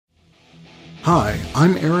Hi,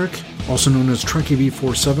 I'm Eric, also known as Trekkie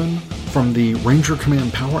B47, from the Ranger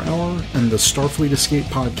Command Power Hour and the Starfleet Escape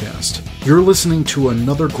podcast. You're listening to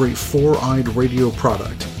another great Four-Eyed Radio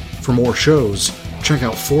product. For more shows, check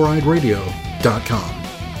out foureyedradio.com.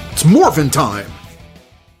 It's morphin' time!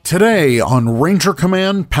 Today on Ranger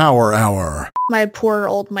Command Power Hour. My poor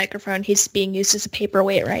old microphone, he's being used as a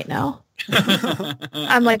paperweight right now.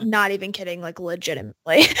 I'm not even kidding,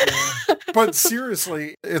 legitimately. But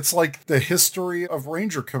seriously, it's like the history of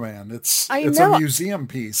Ranger Command. It's a museum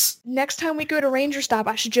piece. Next time we go to Ranger Stop,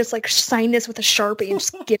 I should just sign this with a Sharpie and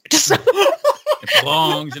just give it to someone. It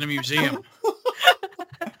belongs in a museum.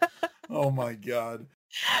 Oh my God.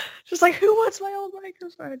 Just who wants my old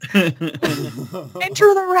microphone?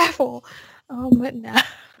 Enter the raffle. But no.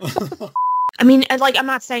 I mean, I'm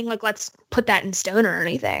not saying let's put that in stone or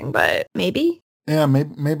anything, but maybe. Yeah,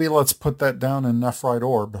 maybe let's put that down in Nephrite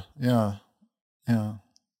Orb. Yeah.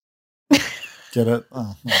 Get it?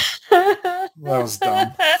 Oh, no. That was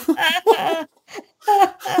dumb.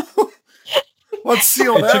 Let's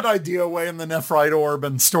seal that idea away in the Nephrite Orb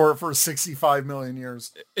and store it for 65 million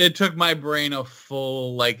years. It took my brain a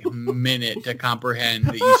full minute to comprehend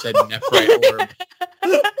that you said Nephrite Orb.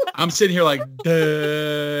 I'm sitting here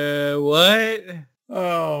what?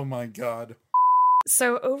 Oh my God.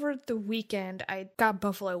 So over the weekend, I got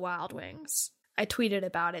Buffalo Wild Wings. I tweeted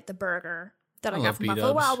about it, the burger that I got from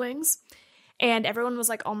Buffalo Wild Wings. And everyone was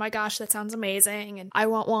like, oh my gosh, that sounds amazing. And I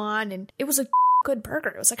want one. And it was a good burger.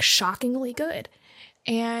 It was shockingly good.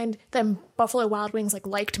 And then Buffalo Wild Wings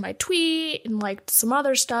liked my tweet and liked some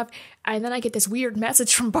other stuff. And then I get this weird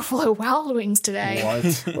message from Buffalo Wild Wings today.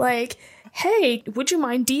 What? Hey, would you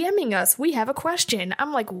mind DMing us? We have a question.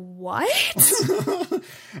 I'm like, what?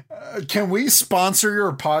 Can we sponsor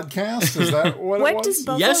your podcast? Is that what it was? What does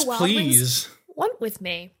Buffalo Yes, Wild please. Wings want with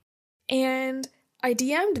me? And I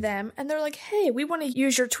DM'd them, and they're like, hey, we want to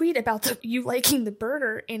use your tweet about you liking the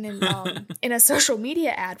burger in a social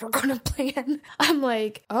media ad we're going to plan. I'm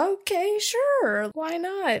like, okay, sure, why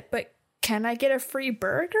not? But can I get a free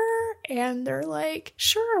burger? And they're like,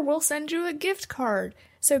 sure, we'll send you a gift card.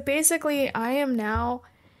 So basically, I am now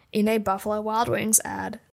in a Buffalo Wild Wings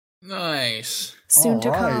ad. Nice. Soon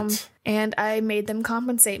to come. And I made them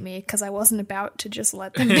compensate me because I wasn't about to just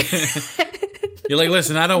let them do it. You're like,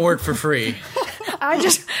 listen, I don't work for free. I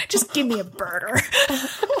just give me a burger.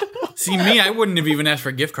 See, me, I wouldn't have even asked for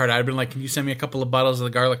a gift card. I'd have been like, can you send me a couple of bottles of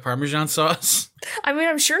the garlic Parmesan sauce? I mean,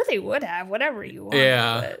 I'm sure they would have, whatever you want.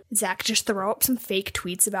 Yeah. But Zach, just throw up some fake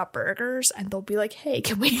tweets about burgers, and they'll be like, hey,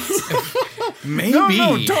 can we... Maybe.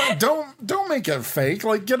 No, don't make it fake.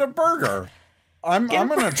 Get a burger. I'm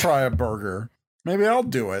going to try a burger. Maybe I'll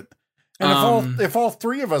do it. And if all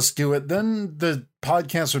three of us do it, then the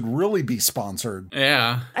podcast would really be sponsored.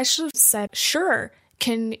 Yeah. I should have said, sure,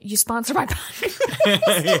 can you sponsor my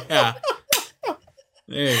podcast? Yeah.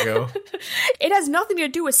 There you go. It has nothing to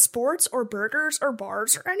do with sports or burgers or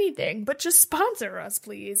bars or anything, but just sponsor us,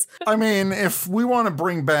 please. I mean, if we want to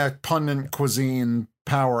bring back Pundit Cuisine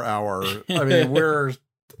Power Hour, I mean, we're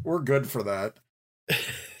good for that.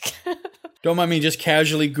 Don't mind me just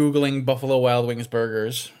casually Googling Buffalo Wild Wings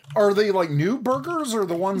burgers. Are they new burgers or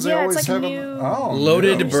the ones they always have?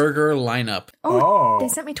 Loaded burger lineup. Oh, they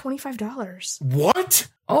sent me $25. What?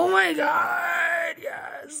 Oh my God,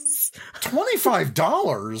 yes.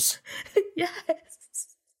 $25?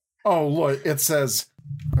 Yes. Oh, look, it says,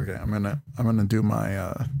 okay, I'm gonna do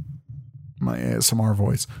my my ASMR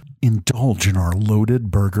voice. Indulge in our loaded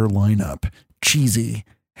burger lineup. Cheesy,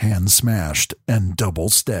 hand smashed, and double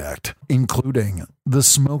stacked, including the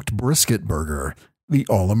smoked brisket burger, the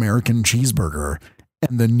all-American cheeseburger,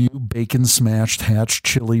 and the new bacon smashed hatch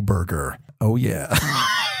chili burger. Oh yeah.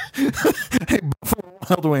 Hey, Buffalo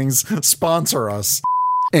Wild Wings, sponsor us.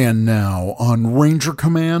 And now on Ranger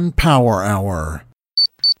Command Power Hour.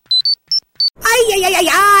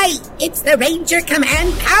 Ay! It's the Ranger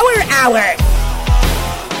Command Power Hour!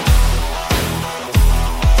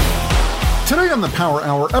 Today on the Power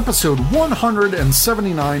Hour, episode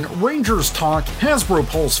 179, Rangers Talk, Hasbro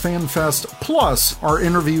Pulse Fan Fest, plus our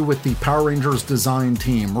interview with the Power Rangers design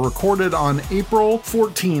team, recorded on April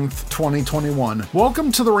 14th, 2021.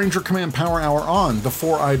 Welcome to the Ranger Command Power Hour on the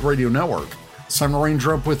Four-Eyed Radio Network. It's time to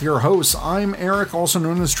Ranger Up with your hosts. I'm Eric, also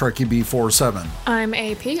known as Trekkie B47. I'm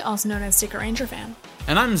AP, also known as Secret Ranger Fan.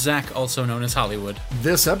 And I'm Zach, also known as Hollywood.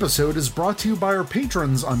 This episode is brought to you by our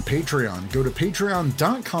patrons on Patreon. Go to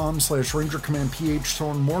patreon.com/RangerCommandPH to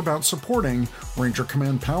learn more about supporting Ranger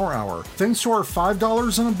Command Power Hour. Thanks to our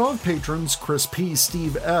 $5 and above patrons, Chris P.,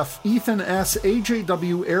 Steve F., Ethan S.,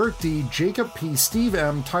 AJW, Eric D., Jacob P., Steve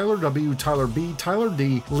M., Tyler W., Tyler B., Tyler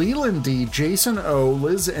D., Leland D., Jason O.,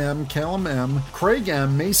 Liz M., Callum M., Craig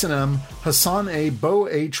M., Mason M., Hassan A., Bo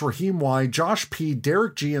H., Raheem Y., Josh P.,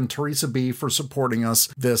 Derek G., and Teresa B. for supporting us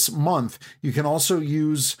this month. You can also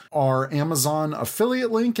use our Amazon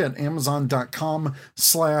affiliate link at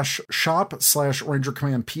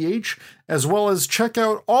amazon.com/shop/RangerCommandPH, as well as check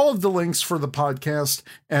out all of the links for the podcast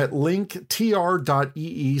at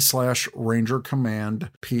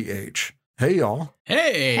linktr.ee/RangerCommandPH. Hey, y'all.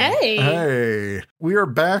 Hey. We are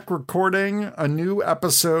back recording a new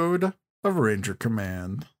episode of Ranger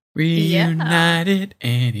Command. Reunited,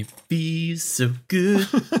 and it feels so good.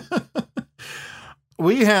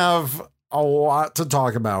 We have a lot to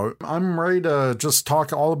talk about. I'm ready to just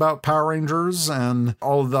talk all about Power Rangers and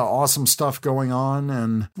all of the awesome stuff going on,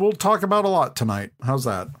 and we'll talk about a lot tonight. How's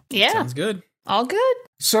that? Yeah. Sounds good. All good.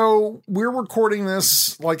 So we're recording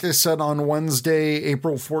this, like I said, on Wednesday,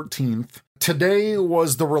 April 14th. Today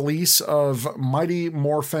was the release of Mighty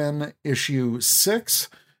Morphin issue 6,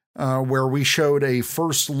 where we showed a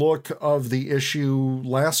first look of the issue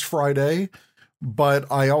last Friday.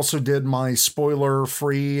 But I also did my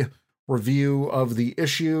spoiler-free review of the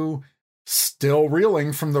issue, still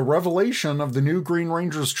reeling from the revelation of the new Green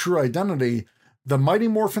Ranger's true identity. The Mighty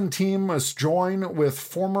Morphin team must join with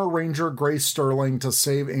former Ranger Grace Sterling to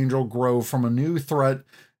save Angel Grove from a new threat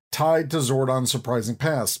tied to Zordon's surprising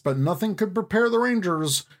past. But nothing could prepare the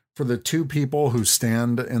Rangers for the two people who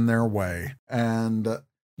stand in their way. And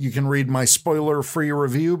you can read my spoiler-free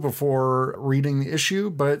review before reading the issue,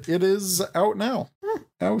 but it is out now.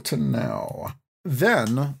 Out now.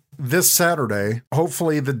 Then, this Saturday,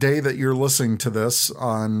 hopefully the day that you're listening to this,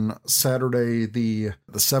 on Saturday the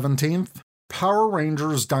 17th, Power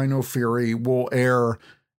Rangers Dino Fury will air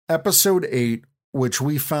Episode 8, which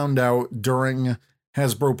we found out during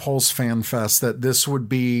Hasbro Pulse Fan Fest that this would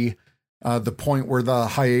be the point where the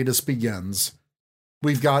hiatus begins.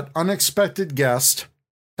 We've got unexpected guest,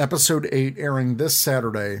 Episode 8 airing this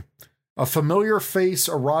Saturday. A familiar face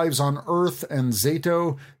arrives on Earth and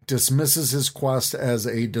Zato dismisses his quest as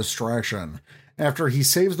a distraction. After he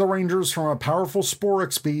saves the Rangers from a powerful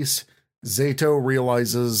Sporix beast, Zato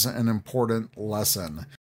realizes an important lesson.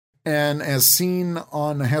 And as seen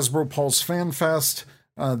on Hasbro Pulse Fan Fest,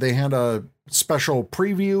 they had a special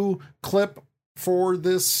preview clip for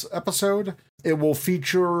this episode. It will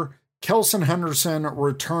feature Kelson Henderson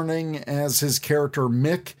returning as his character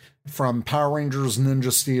Mick from Power Rangers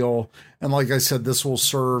Ninja Steel. And like I said, this will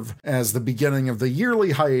serve as the beginning of the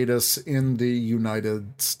yearly hiatus in the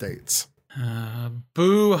United States.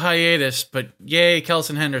 Boo hiatus, but yay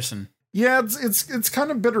Kelson Henderson. Yeah, it's kind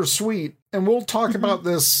of bittersweet. And we'll talk about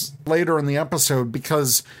this later in the episode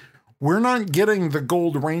because we're not getting the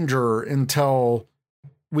Gold Ranger until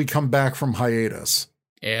we come back from hiatus.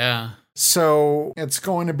 Yeah. So it's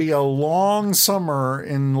going to be a long summer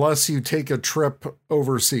unless you take a trip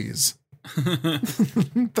overseas.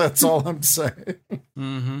 That's all I'm saying.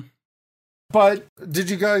 Mm-hmm. But did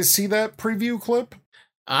you guys see that preview clip?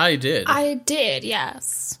 I did. I did,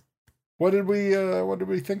 yes. What did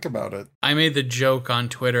we think about it? I made the joke on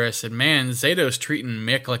Twitter. I said, man, Zato's treating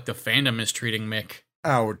Mick like the fandom is treating Mick.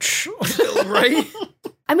 Ouch. Right?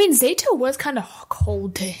 I mean, Zato was kind of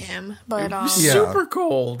cold to him, but super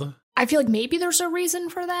cold. I feel like maybe there's a reason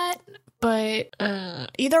for that, but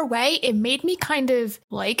either way, it made me kind of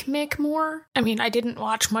like Mick more. I mean, I didn't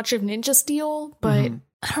watch much of Ninja Steel, but I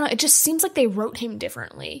don't know, it just seems like they wrote him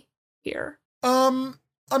differently here. I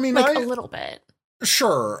mean, like a little bit.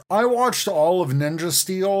 Sure. I watched all of Ninja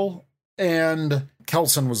Steel, and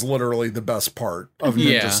Kelson was literally the best part of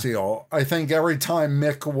Ninja Steel. I think every time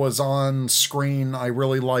Mick was on screen, I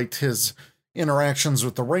really liked his interactions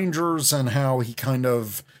with the Rangers and how he kind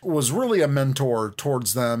of was really a mentor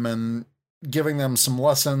towards them and giving them some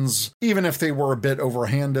lessons, even if they were a bit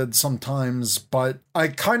overhanded sometimes. But I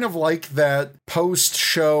kind of like that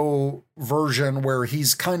post-show version where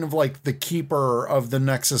he's kind of like the keeper of the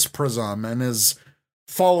Nexus Prism and is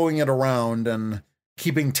following it around and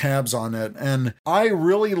keeping tabs on it. And I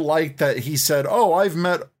really liked that he said, oh, I've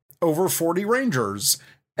met over 40 Rangers.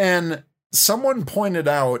 And someone pointed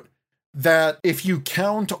out that if you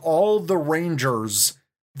count all the Rangers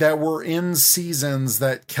that were in seasons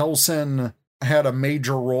that Kelson had a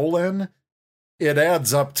major role in, it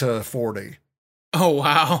adds up to 40. Oh,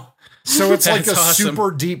 wow. So it's like a awesome.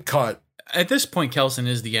 super deep cut. At this point, Kelson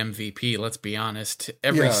is the MVP. Let's be honest.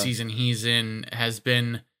 Every Yeah. season he's in has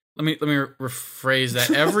been. Let me rephrase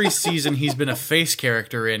that. Every season he's been a face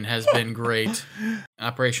character in has been great.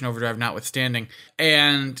 Operation Overdrive notwithstanding.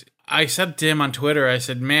 And I said to him on Twitter, I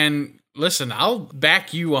said, "Man, listen, I'll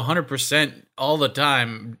back you 100% all the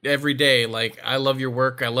time, every day. Like, I love your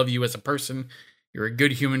work. I love you as a person. You're a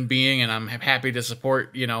good human being, and I'm happy to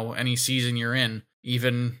support, any season you're in,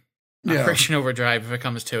 even Operation Overdrive if it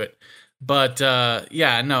comes to it." But,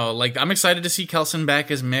 I'm excited to see Kelson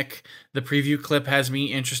back as Mick. The preview clip has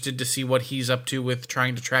me interested to see what he's up to with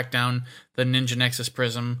trying to track down the Ninja Nexus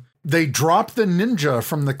Prism. They dropped the ninja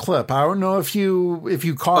from the clip. I don't know if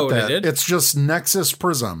you caught that. They did? It's just Nexus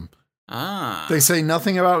Prism. Ah. They say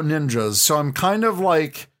nothing about ninjas. So I'm kind of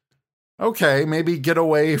like, okay, maybe get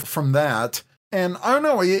away from that. And I don't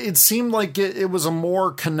know, it seemed like it was a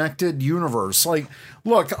more connected universe. Like,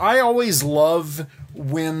 look, I always love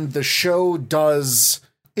when the show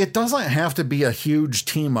it doesn't have to be a huge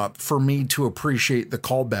team up for me to appreciate the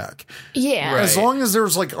callback. Yeah. Right. As long as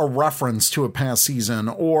there's like a reference to a past season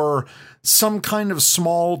or some kind of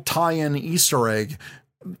small tie-in Easter egg,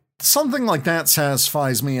 something like that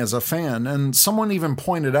satisfies me as a fan. And someone even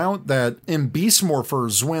pointed out that in Beast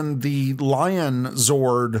Morphers, when the Lion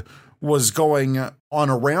Zord was going on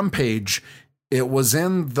a rampage, it was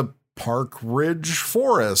in the Park Ridge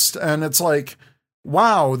Forest. And it's like,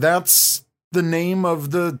 wow, that's the name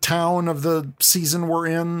of the town of the season we're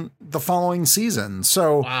in the following season.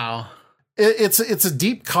 So Wow. it's a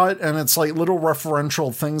deep cut, and it's like little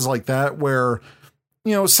referential things like that where,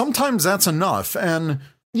 sometimes that's enough. And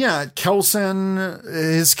yeah, Kelson,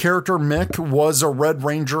 his character Mick, was a Red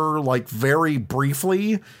Ranger, like very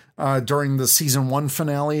briefly, during the season 1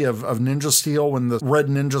 finale of Ninja Steel when the Red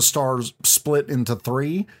Ninja Stars split into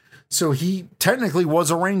 3. So he technically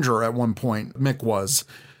was a Ranger at one point, Mick was.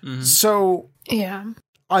 Mm-hmm. So yeah,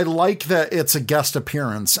 I like that it's a guest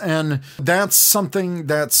appearance, and that's something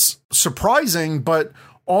that's surprising, but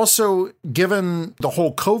also, given the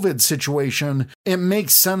whole COVID situation, it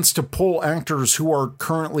makes sense to pull actors who are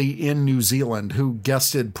currently in New Zealand who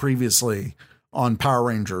guested previously on Power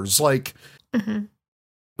Rangers. Like,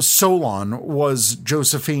 Solon was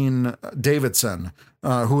Josephine Davidson,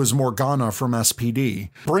 who is Morgana from SPD,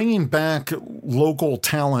 bringing back local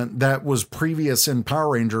talent that was previous in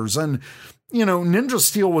Power Rangers. And, Ninja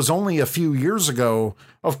Steel was only a few years ago.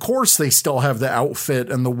 Of course, they still have the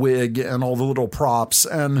outfit and the wig and all the little props,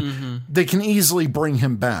 and they can easily bring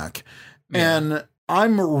him back. Yeah. And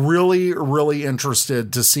I'm really, really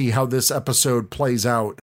interested to see how this episode plays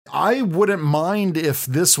out. I wouldn't mind if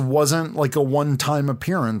this wasn't like a one-time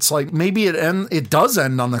appearance. Like, maybe it does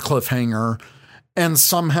end on the cliffhanger, and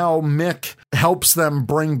somehow Mick helps them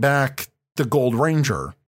bring back the Gold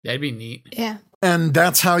Ranger. That'd be neat. Yeah. And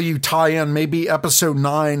that's how you tie in. Maybe episode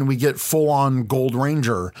 9, we get full-on Gold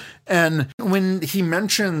Ranger. And when he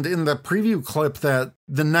mentioned in the preview clip that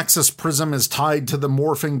the Nexus Prism is tied to the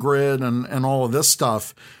morphing grid and all of this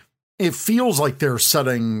stuff, it feels like they're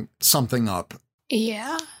setting something up.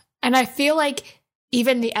 Yeah. And I feel like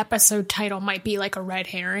even the episode title might be like a red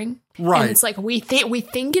herring. Right. And it's like we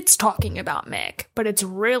think it's talking about Mick, but it's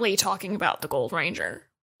really talking about the Gold Ranger.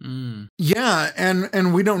 Mm. Yeah,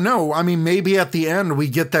 and we don't know. I mean, maybe at the end we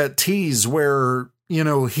get that tease where,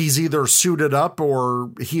 he's either suited up or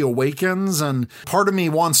he awakens. And part of me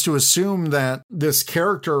wants to assume that this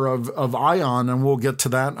character of Ion, and we'll get to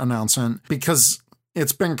that announcement, because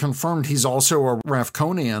it's been confirmed he's also a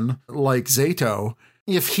Ravkonian like Zato.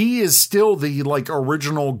 If he is still the like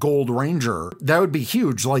original Gold Ranger, that would be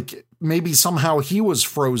huge. Like, maybe somehow he was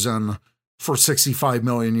frozen for 65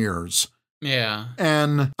 million years. Yeah.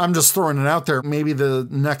 And I'm just throwing it out there. Maybe the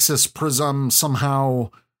Nexus Prism somehow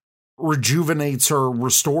rejuvenates or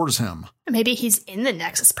restores him. Maybe he's in the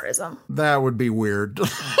Nexus Prism. That would be weird.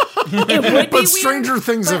 It would be but stranger weird,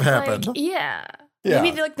 things but, have happened. Yeah. Maybe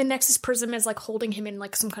the Nexus Prism is like holding him in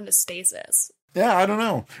like some kind of stasis. Yeah, I don't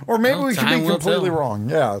know. Or maybe we could be completely wrong.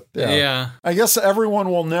 Yeah. I guess everyone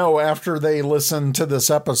will know after they listen to this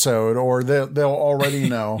episode, or they'll already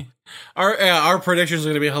know. Our predictions are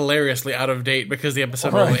going to be hilariously out of date because the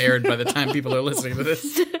episode will have aired by the time people are listening to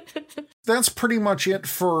this. That's pretty much it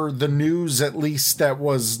for the news, at least that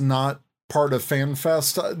was not part of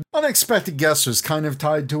FanFest. Unexpected Guest was kind of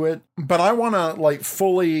tied to it, but I want to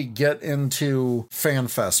fully get into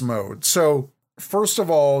FanFest mode. So first of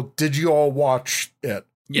all, did you all watch it?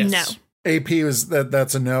 Yes. No. AP,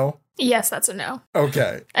 that's a no? Yes, that's a no.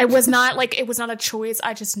 Okay. It was not a choice.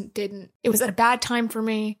 I just didn't. It was at a bad time for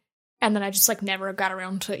me. And then I just never got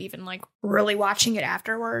around to even really watching it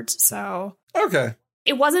afterwards. So Okay.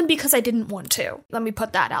 It wasn't because I didn't want to. Let me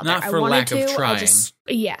put that out there. Not for lack of trying.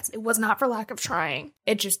 Yes, it was not for lack of trying.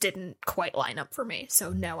 It just didn't quite line up for me. So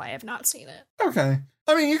no, I have not seen it. Okay.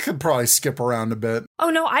 I mean, you could probably skip around a bit. Oh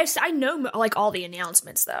no, I know like all the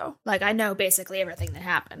announcements though. Like I know basically everything that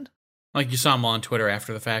happened. Like you saw them on Twitter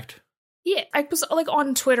after the fact. Yeah, I was like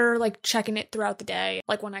on Twitter, like checking it throughout the day,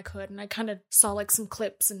 like when I could, and I kind of saw like some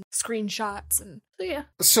clips and screenshots, and so yeah.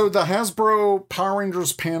 So the Hasbro Power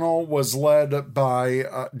Rangers panel was led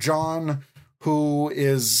by John, who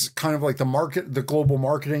is kind of like the global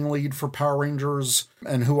marketing lead for Power Rangers,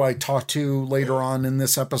 and who I talked to later on in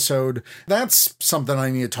this episode. That's something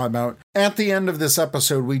I need to talk about. At the end of this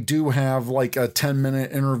episode, we do have like a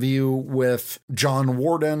 10-minute interview with John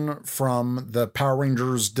Warden from the Power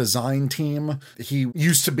Rangers design team. He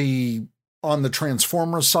used to be on the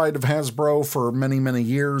Transformers side of Hasbro for many, many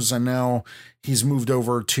years, and now he's moved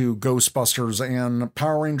over to Ghostbusters and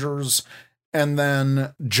Power Rangers. And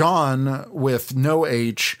then John with No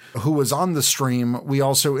H, who was on the stream, we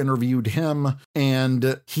also interviewed him,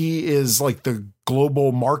 and he is like the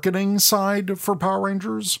global marketing side for Power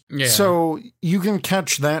Rangers. Yeah. So you can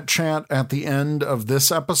catch that chat at the end of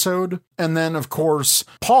this episode. And then, of course,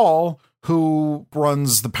 Paul, who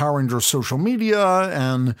runs the Power Rangers social media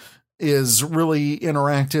and is really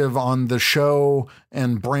interactive on the show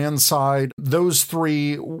and brand side. Those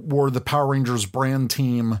three were the Power Rangers brand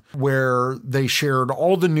team, where they shared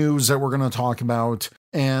all the news that we're going to talk about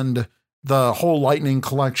and the whole Lightning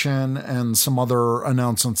collection and some other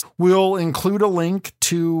announcements. We'll include a link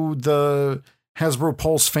to the Hasbro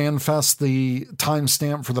Pulse Fan Fest, the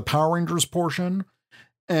timestamp for the Power Rangers portion.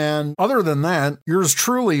 And other than that, yours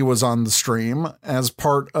truly was on the stream as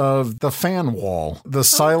part of the fan wall, the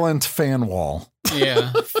silent fan wall.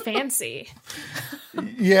 Yeah. Fancy.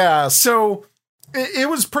 Yeah. So it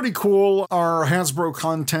was pretty cool. Our Hasbro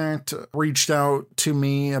contact reached out to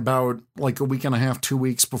me about like a week and a half, 2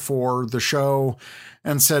 weeks before the show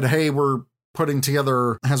and said, hey, we're putting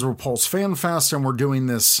together Hasbro Pulse Fan Fest and we're doing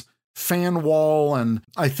this fan wall. And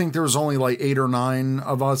I think there was only like 8 or 9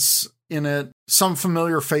 of us in it. Some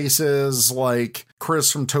familiar faces like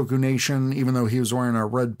Chris from Toku Nation, even though he was wearing a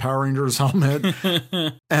red Power Rangers helmet.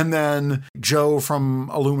 And then Joe from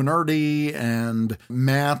Illuminati and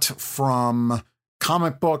Matt from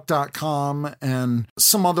comicbook.com and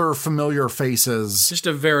some other familiar faces. Just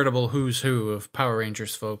a veritable who's who of Power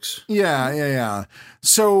Rangers folks. Yeah.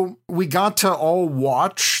 So we got to all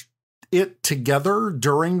watch it together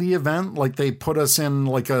during the event. Like they put us in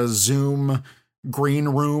like a Zoom green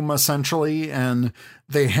room essentially, and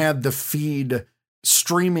they had the feed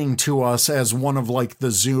streaming to us as one of like the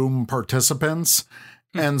Zoom participants.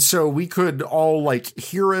 And so we could all like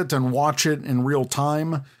hear it and watch it in real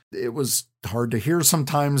time. It was hard to hear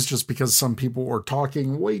sometimes just because some people were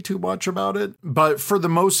talking way too much about it. But for the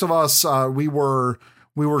most of us, we were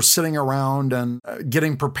sitting around and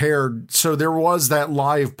getting prepared. So there was that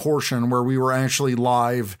live portion where we were actually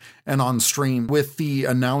live and on stream with the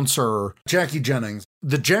announcer, Jackie Jennings.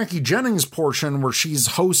 The Jackie Jennings portion where she's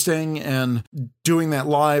hosting and doing that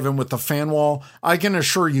live and with the fan wall, I can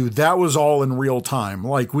assure you that was all in real time.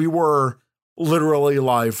 Like we were literally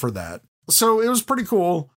live for that. So it was pretty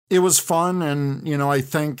cool. It was fun. And, you know, I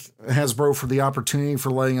thank Hasbro for the opportunity for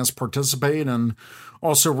letting us participate and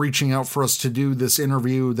also reaching out for us to do this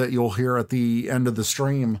interview that you'll hear at the end of the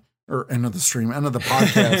stream, end of the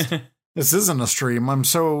podcast. This isn't a stream. I'm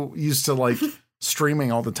so used to like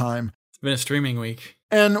streaming all the time. It's been a streaming week.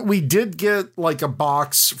 And we did get like a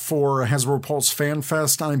box for Hasbro Pulse Fan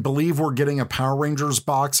Fest. I believe we're getting a Power Rangers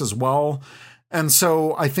box as well. And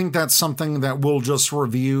so I think that's something that we'll just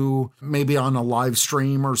review maybe on a live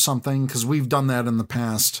stream or something, because we've done that in the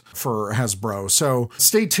past for Hasbro. So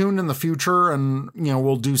stay tuned in the future and, you know,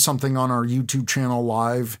 we'll do something on our YouTube channel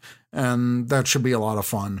live, and that should be a lot of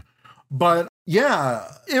fun. But yeah,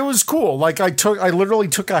 it was cool. Like I literally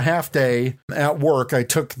took a half day at work. I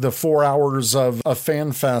took the 4 hours of a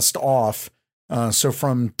Fan Fest off. So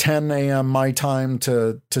from 10 a.m. my time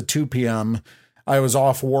to 2 p.m., I was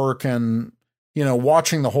off work and, you know,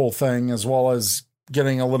 watching the whole thing as well as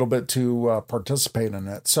getting a little bit to participate in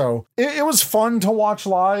it. So it was fun to watch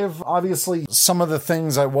live. Obviously, some of the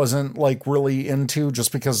things I wasn't like really into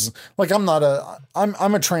just because like I'm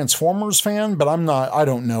a Transformers fan, but I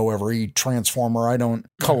don't know every Transformer. I don't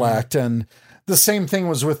collect. And the same thing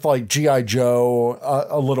was with like G.I. Joe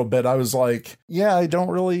a little bit. I was like, yeah, I don't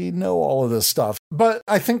really know all of this stuff. But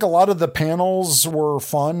I think a lot of the panels were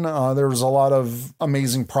fun. There was a lot of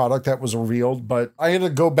amazing product that was revealed, but I had to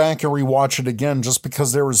go back and rewatch it again just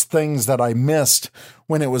because there was things that I missed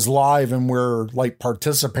when it was live and we're like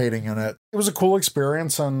participating in it. It was a cool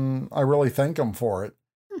experience and I really thank them for it.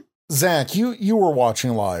 Zach, you were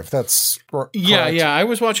watching live. That's correct. Yeah. I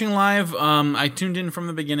was watching live. I tuned in from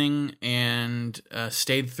the beginning and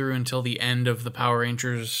stayed through until the end of the Power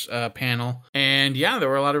Rangers panel. And yeah, there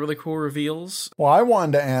were a lot of really cool reveals. Well, I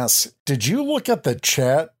wanted to ask, did you look at the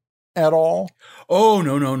chat at all? Oh,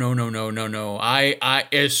 no. I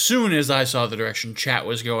as soon as I saw the direction chat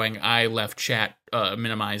was going, I left chat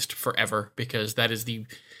minimized forever, because that is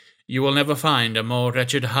you will never find a more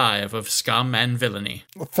wretched hive of scum and villainy.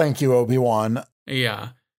 Thank you, Obi-Wan. Yeah.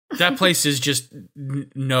 That place is just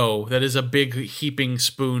no. That is a big heaping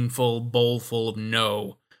bowl full of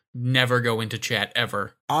no. Never go into chat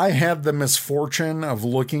ever. I had the misfortune of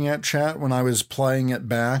looking at chat when I was playing it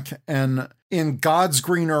back, and in God's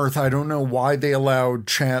green earth, I don't know why they allowed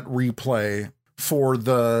chat replay for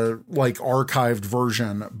the archived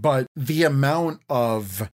version, but the amount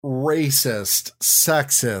of racist,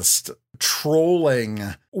 sexist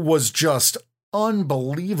trolling was just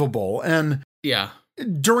unbelievable. And yeah,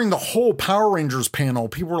 during the whole Power Rangers panel,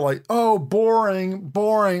 people were like, oh, boring,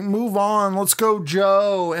 move on, let's go,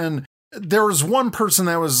 Joe. And there was one person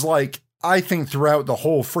that was like, I think throughout the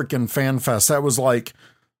whole freaking fan fest, that was like,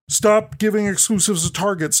 stop giving exclusives to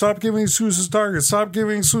Target, stop giving exclusives to Target, stop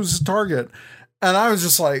giving exclusives to Target. And I was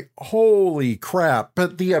just like, holy crap.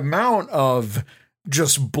 But the amount of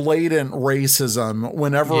just blatant racism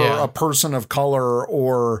whenever a person of color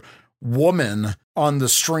or woman on the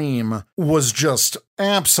stream was just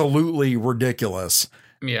absolutely ridiculous.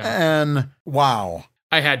 Yeah. And wow.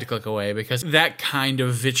 I had to click away, because that kind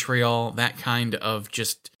of vitriol, that kind of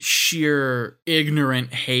just sheer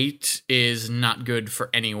ignorant hate is not good for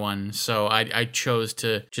anyone. So I chose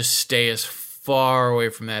to just stay as far away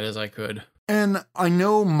from that as I could. And I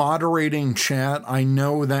know moderating chat, I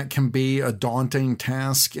know that can be a daunting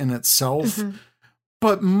task in itself. Mm-hmm.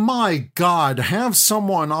 But my God, have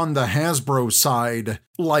someone on the Hasbro side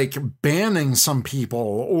banning some people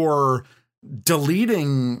or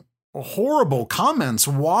deleting horrible comments.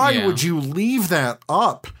 Why would you leave that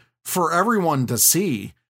up for everyone to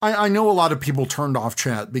see? I know a lot of people turned off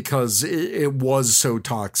chat because it was so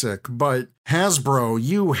toxic, but Hasbro,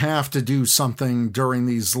 you have to do something during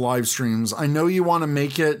these live streams. I know you want to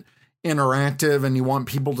make it interactive and you want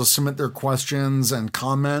people to submit their questions and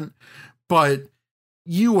comment, but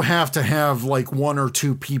you have to have one or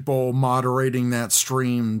two people moderating that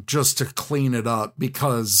stream just to clean it up,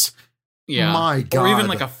 because my God. Or even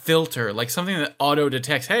a filter, something that auto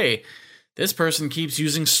detects, hey, this person keeps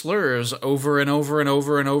using slurs over and over and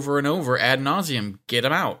over and over and over ad nauseum. Get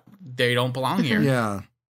them out. They don't belong here. Yeah.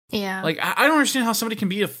 Yeah. I don't understand how somebody can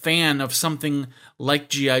be a fan of something like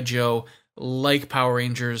G.I. Joe, like Power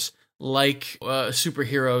Rangers, like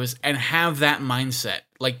superheroes, and have that mindset.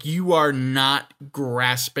 You are not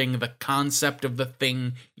grasping the concept of the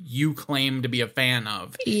thing you claim to be a fan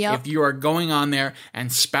of. Yep. If you are going on there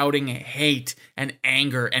and spouting hate and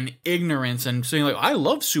anger and ignorance and saying I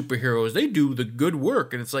love superheroes, they do the good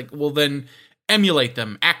work, and it's well, then emulate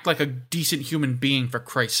them. Act like a decent human being, for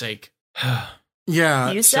Christ's sake.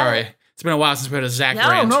 Yeah. Sorry. It's been a while since we had a Zach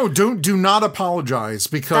rant. No, do not apologize,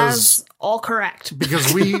 because that's all correct.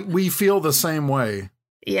 Because we feel the same way.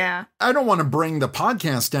 Yeah. I don't want to bring the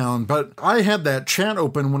podcast down, but I had that chat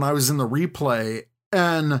open when I was in the replay,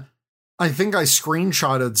 and I think I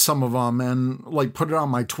screenshotted some of them and put it on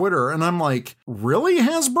my Twitter, and I'm like, really,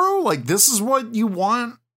 Hasbro? This is what you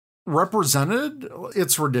want represented?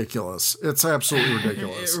 It's ridiculous. It's absolutely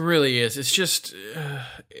ridiculous. It really is. It's just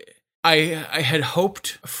I had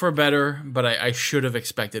hoped for better, but I should have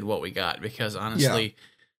expected what we got, because honestly,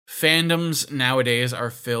 fandoms nowadays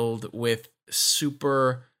are filled with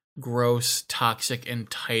super gross, toxic,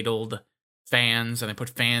 entitled fans, and I put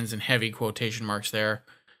fans in heavy quotation marks there.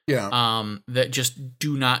 Yeah. That just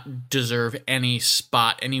do not deserve any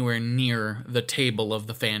spot anywhere near the table of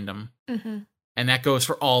the fandom. Mm-hmm. And that goes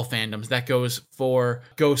for all fandoms. That goes for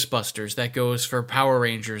Ghostbusters. That goes for Power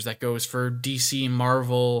Rangers. That goes for DC,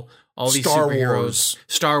 Marvel, all these superheroes.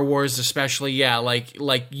 Star Wars especially. Yeah,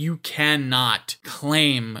 you cannot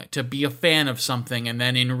claim to be a fan of something and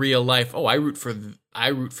then in real life, I root for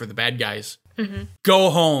the bad guys. Mm-hmm. Go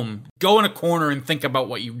home. Go in a corner and think about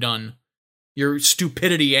what you've done. Your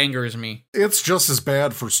stupidity angers me. It's just as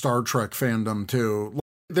bad for Star Trek fandom too.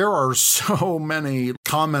 There are so many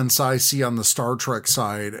comments I see on the Star Trek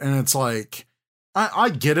side, and it's I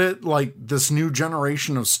get it. This new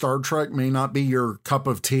generation of Star Trek may not be your cup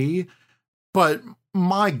of tea, but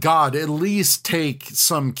my God, at least take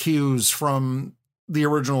some cues from the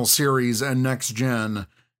original series and Next Gen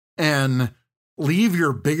and leave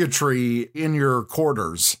your bigotry in your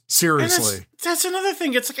quarters. Seriously. That's another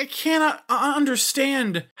thing. It's like I cannot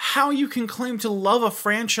understand how you can claim to love a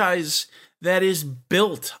franchise that is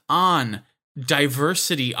built on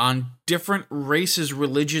diversity, on different races,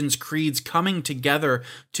 religions, creeds coming together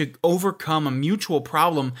to overcome a mutual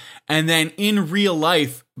problem, and then in real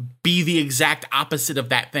life be the exact opposite of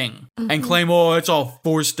that thing and claim, oh, it's all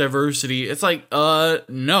forced diversity. It's like,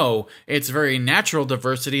 no, it's very natural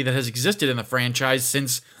diversity that has existed in the franchise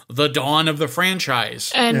since the dawn of the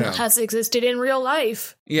franchise. And has existed in real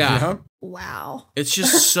life. Yeah. Wow. It's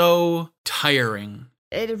just so tiring.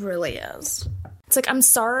 It really is. It's like, I'm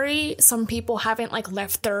sorry some people haven't like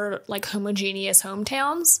left their like homogeneous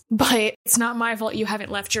hometowns, but it's not my fault you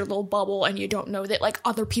haven't left your little bubble and you don't know that like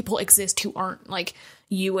other people exist who aren't like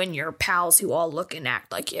you and your pals who all look and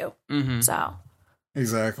act like you. So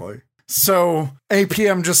Exactly. So,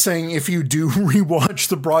 APM just saying, if you do rewatch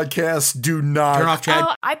the broadcast, do not turn off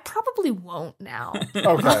chat. I probably won't now.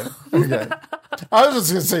 Okay. I was just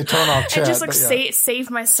gonna say turn off chat. And just like but yeah.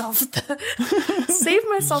 save myself save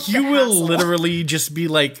myself. You the will hassle. literally just be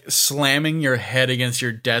like slamming your head against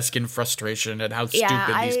your desk in frustration at how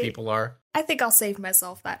stupid these people are. I think I'll save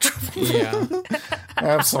myself that trouble. Yeah.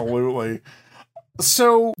 Absolutely.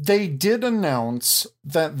 So they did announce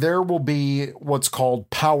that there will be what's called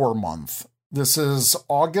Power Month. This is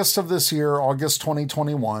August of this year, August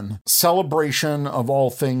 2021, celebration of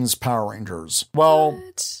all things Power Rangers. Well,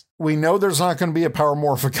 we know there's not going to be a Power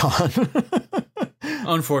Morphicon.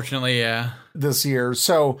 Unfortunately, yeah. This year.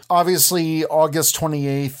 So obviously August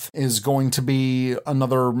 28th is going to be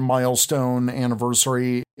another milestone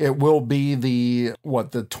anniversary. It will be the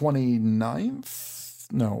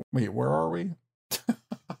 29th? No, wait, where are we?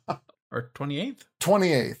 Or 28th?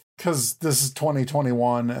 28th, because this is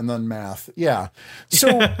 2021 and then math. Yeah.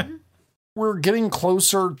 So we're getting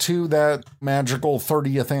closer to that magical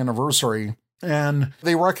 30th anniversary. And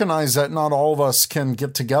they recognize that not all of us can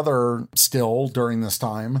get together still during this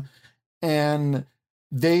time. And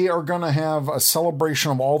they are going to have a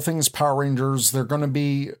celebration of all things Power Rangers. They're going to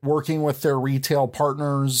be working with their retail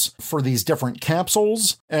partners for these different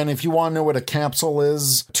capsules. And if you want to know what a capsule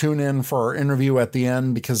is, tune in for our interview at the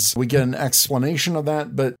end because we get an explanation of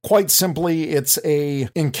that. But quite simply, it's a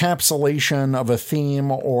encapsulation of a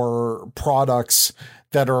theme or products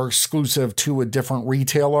that are exclusive to a different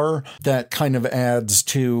retailer that kind of adds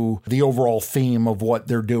to the overall theme of what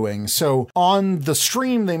they're doing. So on the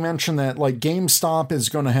stream, they mentioned that like GameStop is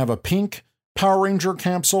going to have a pink Power Ranger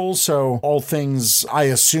capsule. So all things, I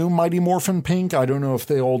assume Mighty Morphin Pink. I don't know if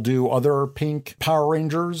they all do other pink Power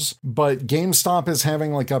Rangers, but GameStop is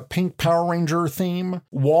having like a pink Power Ranger theme.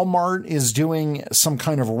 Walmart is doing some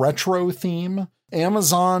kind of retro theme.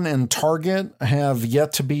 Amazon and Target have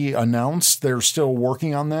yet to be announced. They're still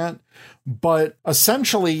working on that. But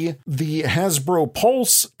essentially, the Hasbro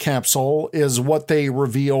Pulse capsule is what they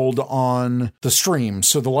revealed on the stream.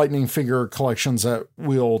 So the Lightning figure collections that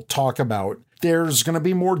we'll talk about. There's going to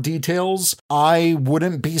be more details. I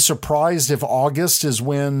wouldn't be surprised if August is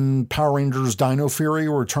when Power Rangers Dino Fury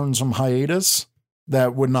returns from hiatus.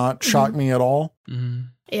 That would not shock me at all. Mm-hmm.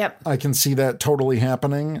 Yep. I can see that totally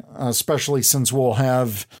happening, especially since we'll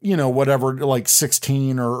have, whatever, like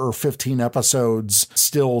 16 or 15 episodes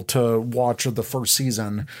still to watch of the first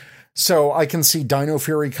season. So I can see Dino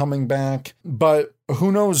Fury coming back, but who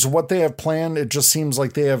knows what they have planned. It just seems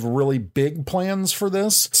like they have really big plans for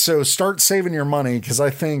this. So start saving your money because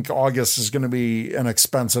I think August is going to be an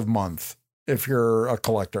expensive month if you're a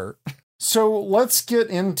collector. So let's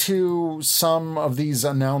get into some of these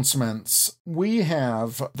announcements. We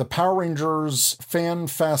have the Power Rangers Fan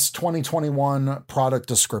Fest 2021 product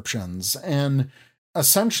descriptions, and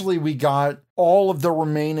essentially we got all of the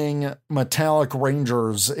remaining metallic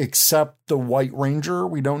Rangers except the White Ranger.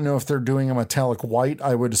 We don't know if they're doing a metallic white.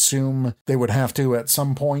 I would assume they would have to at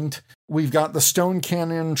some point. We've got the Stone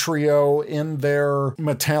Canyon trio in their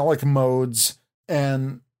metallic modes,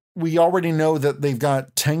 and we already know that they've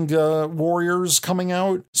got Tenga Warriors coming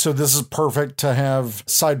out, so this is perfect to have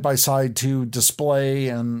side-by-side to display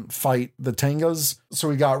and fight the Tengas. So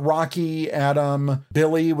we got Rocky, Adam,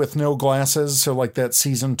 Billy with no glasses, so like that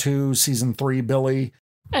Season 2, Season 3 Billy.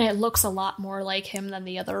 And it looks a lot more like him than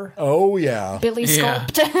the other Oh, yeah. Billy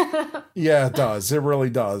sculpt. Yeah, it does. It really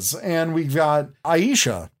does. And we've got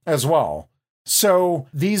Aisha as well. So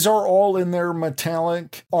these are all in their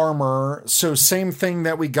metallic armor. So same thing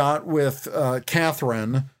that we got with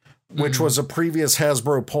Catherine, which was a previous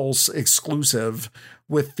Hasbro Pulse exclusive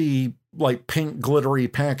with the like pink glittery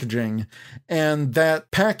packaging, and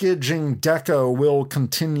that packaging deco will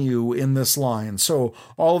continue in this line. So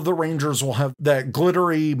all of the Rangers will have that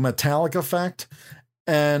glittery metallic effect.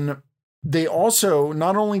 And they also,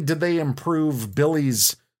 not only did they improve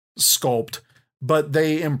Billy's sculpt, but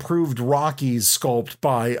they improved Rocky's sculpt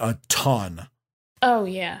by a ton. Oh,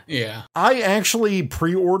 yeah. Yeah. I actually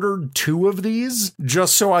pre-ordered 2 of these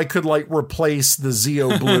just so I could like replace the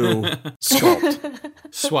Zeo Blue sculpt.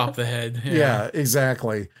 Swap the head. Yeah,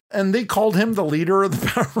 exactly. And they called him the leader of the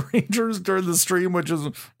Power Rangers during the stream, which is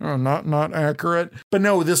not accurate. But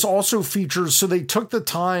no, this also features, so they took the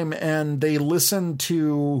time and they listened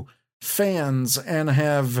to fans and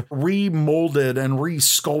have remolded and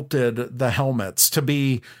resculpted the helmets to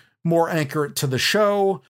be more accurate to the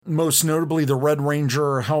show. Most notably, the Red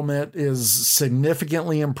Ranger helmet is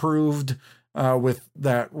significantly improved with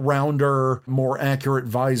that rounder, more accurate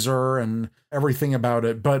visor and everything about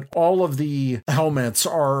it. But all of the helmets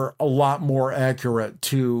are a lot more accurate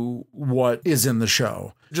to what is in the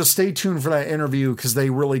show. Just stay tuned for that interview because they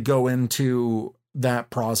really go into that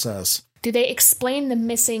process. Do they explain the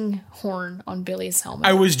missing horn on Billy's helmet?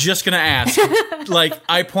 I was just going to ask. Like,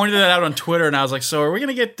 I pointed that out on Twitter, and I was like, so are we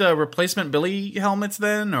going to get replacement Billy helmets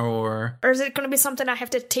then, or is it going to be something I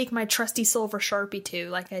have to take my trusty silver Sharpie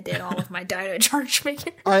to, like I did all of my Dino Charge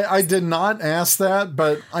figures? I did not ask that,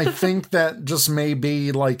 but I think that just may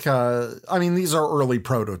be like, I mean, these are early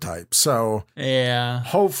prototypes, so yeah,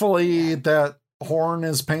 hopefully that horn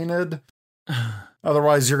is painted.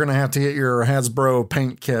 Otherwise, you're going to have to get your Hasbro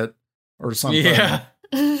paint kit or something. Yeah.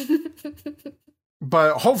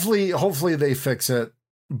 But hopefully they fix it.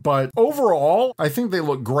 But overall, I think they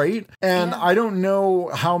look great. And Yeah. I don't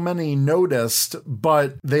know how many noticed,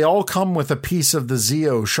 but they all come with a piece of the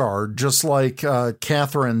Zeo shard, just like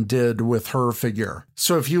Catherine did with her figure.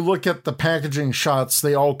 So if you look at the packaging shots,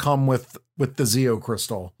 they all come with the Zeo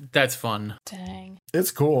crystal. That's fun. Dang.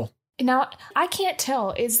 It's cool. Now, I can't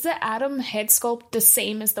tell. Is the Adam head sculpt the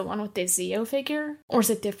same as the one with the Zeo figure? Or is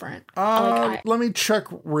it different? Let me check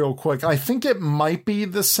real quick. I think it might be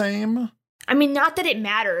the same. I mean, not that it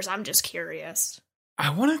matters. I'm just curious. I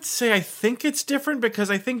wanted to say I think it's different because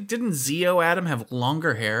I think, didn't Zeo Adam have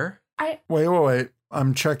longer hair? Wait.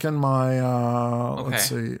 I'm checking my, let's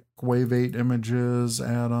see, Wave 8 images,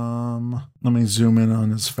 Adam. Let me zoom in on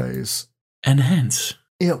his face. And hence.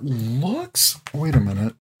 It looks, wait a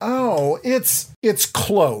minute. Oh, it's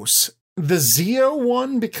close. The Zeo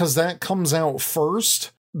one, because that comes out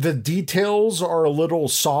first, the details are a little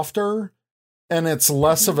softer and it's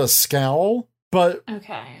less of a scowl. But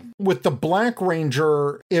with the Black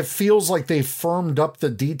Ranger, it feels like they firmed up the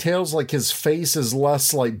details, like his face is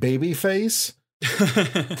less like baby face.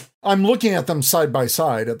 I'm looking at them side by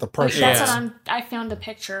side at the pressure. That's what I found a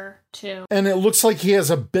picture too. And it looks like he has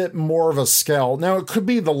a bit more of a scowl. Now, it could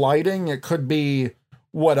be the lighting, it could be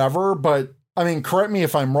whatever, but I mean, correct me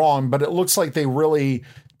if I'm wrong, but it looks like they really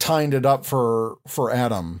tightened it up for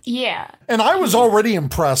Adam. Yeah. And I was already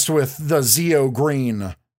impressed with the Zeo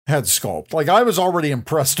Green head sculpt. Like, I was already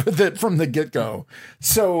impressed with it from the get-go.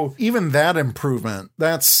 So even that improvement,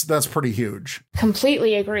 that's pretty huge.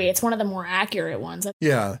 Completely agree. It's one of the more accurate ones.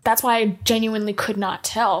 Yeah. That's why I genuinely could not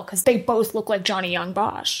tell, because they both look like Johnny Young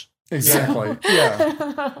Bosch. Exactly.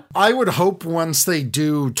 Yeah. I would hope once they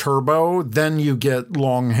do Turbo, then you get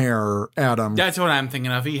long hair Adam. That's what I'm thinking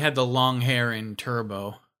of. He had the long hair in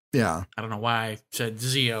Turbo. Yeah. I don't know why I said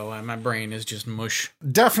Zeo, and my brain is just mush.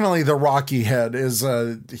 Definitely the Rocky head is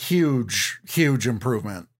a huge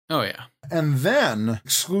improvement. Oh, yeah. And then,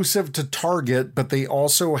 exclusive to Target, but they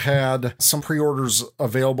also had some pre-orders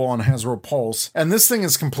available on Hasbro Pulse. And this thing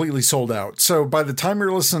is completely sold out. So by the time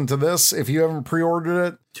you're listening to this, if you haven't pre-ordered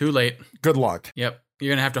it, too late. Good luck. Yep. You're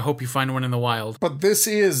going to have to hope you find one in the wild. But this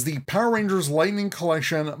is the Power Rangers Lightning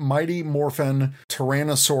Collection Mighty Morphin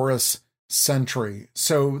Tyrannosaurus Sentry.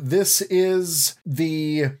 So this is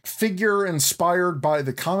the figure inspired by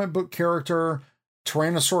the comic book character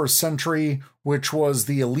Tyrannosaurus Sentry, which was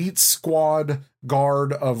the elite squad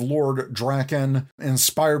guard of Lord Draken,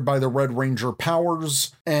 inspired by the Red Ranger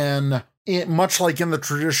powers. And much like in the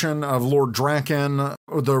tradition of Lord Draken,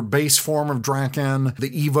 or the base form of Draken,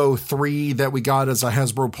 the Evo 3 that we got as a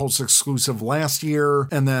Hasbro Pulse exclusive last year,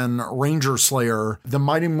 and then Ranger Slayer, the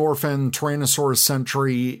Mighty Morphin Tyrannosaurus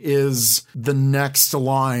Sentry is the next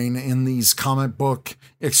line in these comic book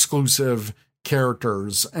exclusive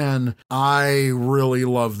characters, and I really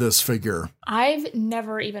love this figure. I've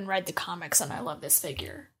never even read the comics, and I love this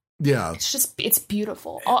figure. Yeah. It's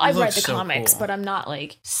beautiful. I've read the so comics, cool. but I'm not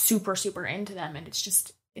like super into them, and it's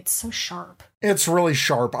It's so sharp. It's really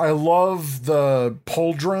sharp. I love the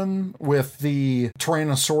pauldron with the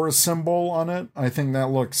Tyrannosaurus symbol on it. I think that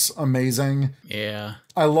looks amazing. Yeah.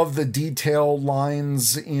 I love the detail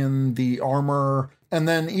lines in the armor. And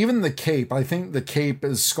then even the cape. I think the cape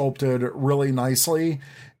is sculpted really nicely.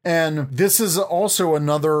 And this is also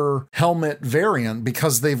another helmet variant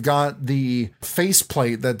because they've got the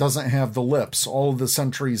faceplate that doesn't have the lips. All of the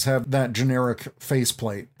Sentries have that generic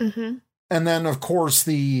faceplate. Mm-hmm. And then, of course,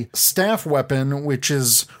 the staff weapon, which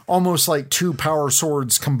is almost like two power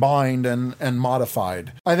swords combined and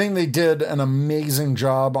modified. I think they did an amazing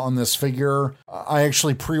job on this figure. I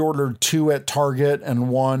actually pre-ordered 2 at Target and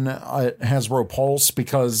 1 at Hasbro Pulse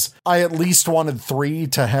because I at least wanted 3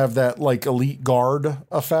 to have that, like, elite guard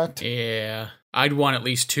effect. Yeah. I'd want at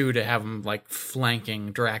least 2 to have him, like,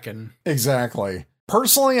 flanking Draken. Exactly.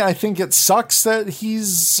 Personally, I think it sucks that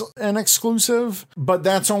he's an exclusive, but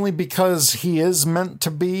that's only because he is meant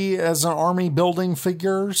to be as an army building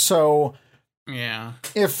figure. So yeah,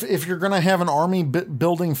 if you're going to have an army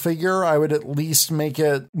building figure, I would at least make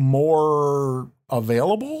it more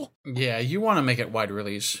available. Yeah, you want to make it wide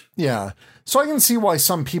release. Yeah. So I can see why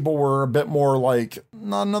some people were a bit more like,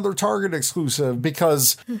 not another Target exclusive,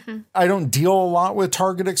 because I don't deal a lot with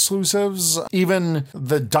Target exclusives. Even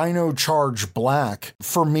the Dino Charge Black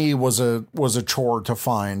for me was a chore to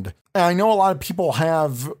find. And I know a lot of people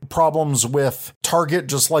have problems with Target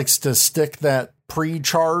just likes to stick that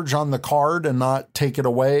pre-charge on the card and not take it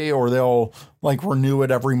away, or they'll like renew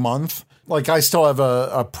it every month. Like, I still have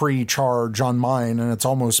a pre-charge on mine, and it's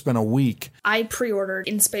almost been a week. I pre-ordered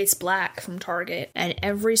In Space Black from Target, and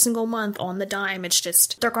every single month on the dime, it's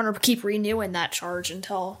just, they're going to keep renewing that charge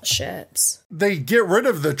until it ships. They get rid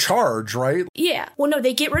of the charge, right? Yeah. Well, no,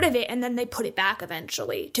 they get rid of it, and then they put it back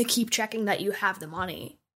eventually to keep checking that you have the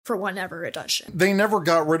money for whenever it does ship. They never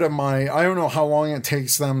got rid of I don't know how long it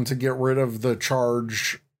takes them to get rid of the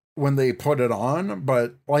charge when they put it on,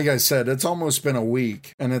 but like I said, it's almost been a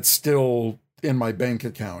week and it's still in my bank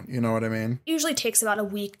account. You know what I mean? Usually takes about a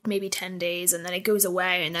week, maybe 10 days, and then it goes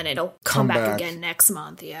away and then it'll come back again next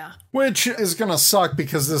month. Yeah. Which is going to suck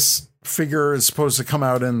because this figure is supposed to come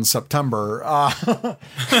out in September.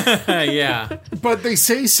 Yeah. But they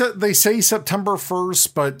say September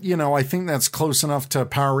 1st, but you know, I think that's close enough to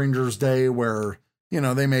Power Rangers Day where, you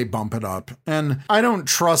know, they may bump it up. And I don't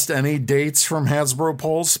trust any dates from Hasbro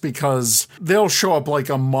Pulse because they'll show up like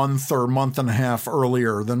a month or month and a half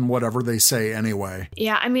earlier than whatever they say anyway.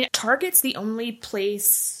 Yeah, I mean, Target's the only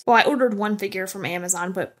place... Well, I ordered one figure from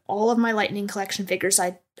Amazon, but all of my Lightning Collection figures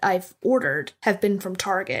I've ordered have been from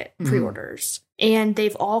Target pre-orders. And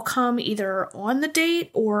they've all come either on the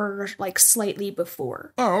date or like slightly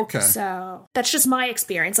before. Oh, okay. So that's just my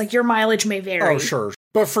experience. Like, your mileage may vary. Oh, sure.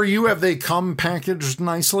 But for you, have they come packaged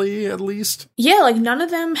nicely, at least? Yeah, like none of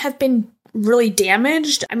them have been really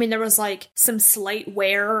damaged. I mean, there was like some slight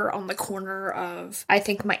wear on the corner of, I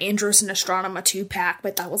think, my Andros and Astronema 2-pack,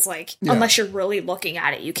 but that was like, unless you're really looking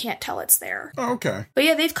at it, you can't tell it's there. Oh, okay. But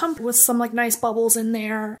yeah, they've come with some like nice bubbles in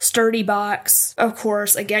there, sturdy box. Of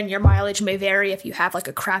course, again, your mileage may vary if you have like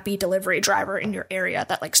a crappy delivery driver in your area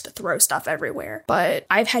that likes to throw stuff everywhere. But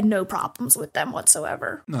I've had no problems with them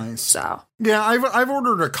whatsoever. Nice. So... Yeah, I've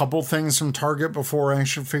ordered a couple things from Target before,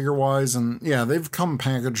 action figure wise, and yeah, they've come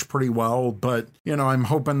packaged pretty well, but you know, I'm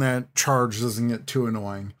hoping that charge doesn't get too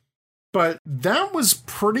annoying. But that was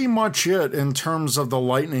pretty much it in terms of the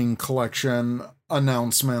Lightning Collection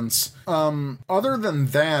announcements. Other than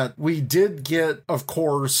that, we did get, of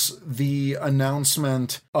course, the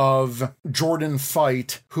announcement of Jordan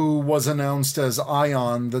Fite, who was announced as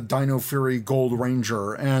Ion, the Dino Fury Gold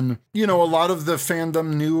Ranger. And, you know, a lot of the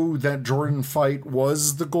fandom knew that Jordan Fite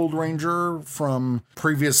was the Gold Ranger from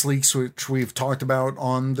previous leaks, which we've talked about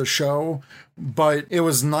on the show. But it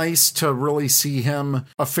was nice to really see him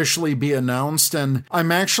officially be announced. And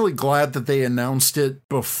I'm actually glad that they announced it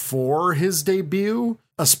before his debut,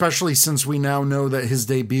 especially since we now know that his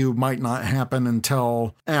debut might not happen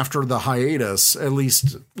until after the hiatus, at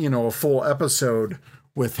least, you know, a full episode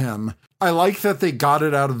with him. I like that they got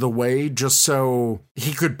it out of the way just so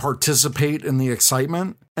he could participate in the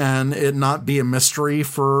excitement and it not be a mystery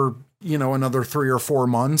for, you know, another 3 or 4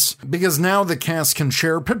 months, because now the cast can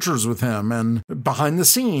share pictures with him and behind the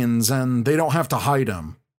scenes, and they don't have to hide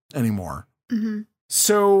him anymore. Mm-hmm.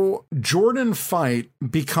 So Jordan Fite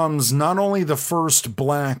becomes not only the first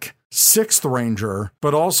Black 6th Ranger,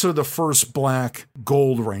 but also the first Black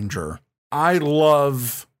Gold Ranger. I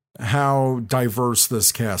love how diverse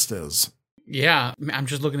this cast is. Yeah, I'm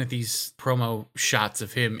just looking at these promo shots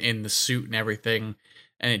of him in the suit and everything,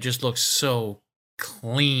 and it just looks so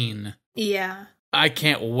clean. Yeah. I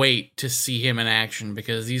can't wait to see him in action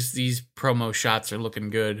because these promo shots are looking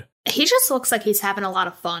good. He just looks like he's having a lot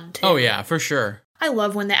of fun, too. Oh, yeah, for sure. I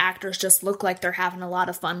love when the actors just look like they're having a lot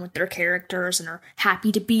of fun with their characters and are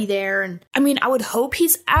happy to be there. And I mean, I would hope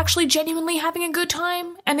he's actually genuinely having a good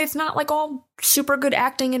time. And it's not like all super good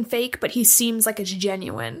acting and fake, but he seems like it's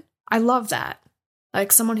genuine. I love that.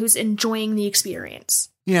 Like someone who's enjoying the experience.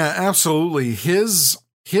 Yeah, absolutely. His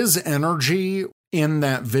energy in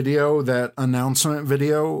that video, that announcement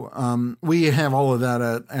video, we have all of that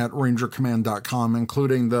at rangercommand.com,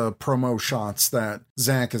 including the promo shots that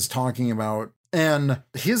Zach is talking about. And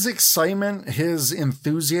his excitement, his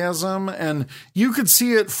enthusiasm, and you could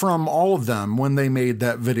see it from all of them when they made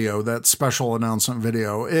that video, that special announcement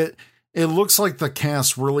video. It looks like the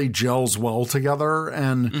cast really gels well together,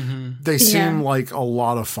 and they seem like a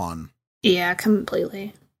lot of fun. Yeah,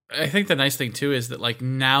 completely. I think the nice thing too is that like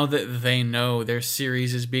now that they know their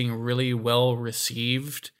series is being really well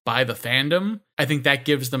received by the fandom, I think that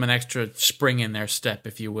gives them an extra spring in their step,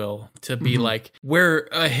 if you will, to be like, we're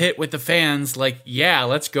a hit with the fans. Like, yeah,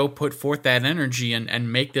 let's go put forth that energy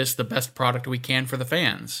and make this the best product we can for the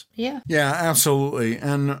fans. Yeah. Yeah, absolutely.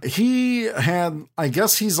 And he had, I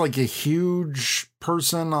guess he's like a huge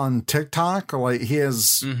person on TikTok. Like he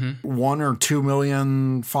has 1 or 2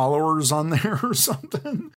 million followers on there or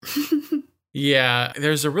something. Yeah,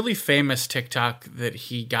 there's a really famous TikTok that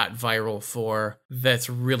he got viral for that's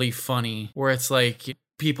really funny, where it's like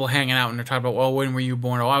people hanging out and they're talking about, well, when were you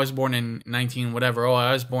born? Oh, I was born in 19 whatever. Oh,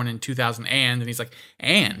 I was born in 2000 and he's like,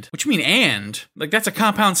 and? What you mean and? Like, that's a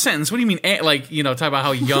compound sentence. What do you mean and? Like, you know, talk about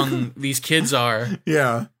how young these kids are.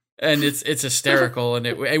 Yeah. And it's hysterical, and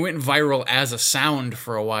it went viral as a sound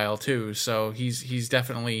for a while too. So he's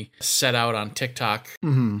definitely set out on TikTok.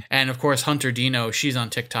 And of course, Hunter Dino, she's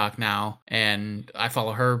on TikTok now, and I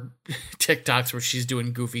follow her TikToks where she's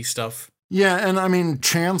doing goofy stuff. Yeah, and I mean,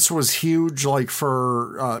 Chance was huge, like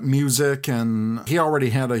for music, and he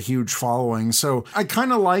already had a huge following. So I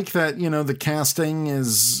kind of like that, you know, the casting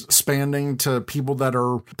is expanding to people that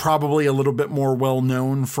are probably a little bit more well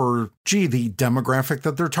known for, the demographic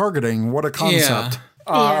that they're targeting. What a concept.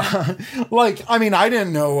 Like, I mean, I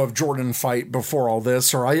didn't know of Jordan Fight before all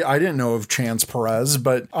this, or I didn't know of Chance Perez,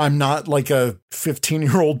 but I'm not like a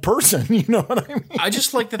 15-year-old person, you know what I mean? I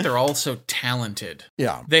just like that they're all so talented.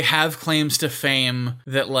 Yeah. They have claims to fame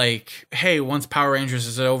that, like, hey, once Power Rangers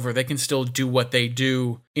is over, they can still do what they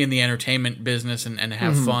do in the entertainment business and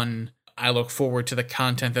have fun. I look forward to the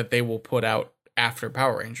content that they will put out after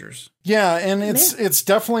Power Rangers. Yeah, and it's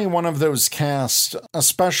definitely one of those casts,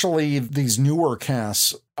 especially these newer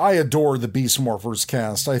casts. I adore the Beast Morphers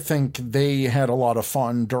cast. I think they had a lot of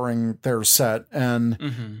fun during their set,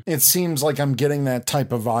 and it seems like I'm getting that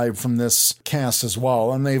type of vibe from this cast as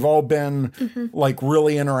well. And they've all been like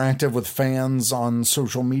really interactive with fans on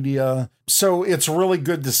social media. So it's really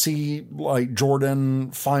good to see like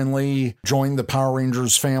Jordan finally join the Power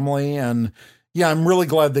Rangers family, and yeah, I'm really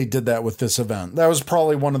glad they did that with this event. That was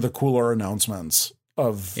probably one of the cooler announcements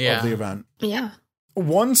of the event. Yeah.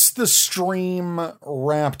 Once the stream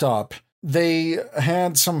wrapped up, they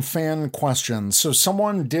had some fan questions. So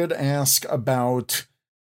someone did ask about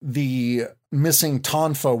the missing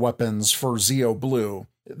Tonfa weapons for Zeo Blue.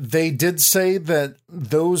 They did say that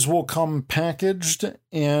those will come packaged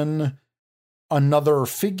in another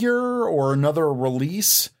figure or another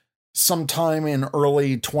release sometime in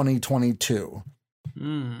early 2022.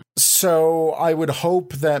 So I would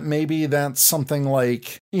hope that maybe that's something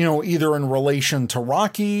like, you know, either in relation to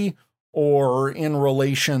Rocky or in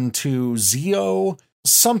relation to Zeo,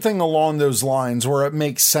 something along those lines where it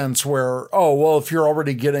makes sense where, oh, well, if you're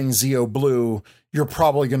already getting Zeo Blue, you're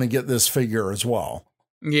probably going to get this figure as well.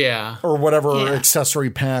 Yeah. Or whatever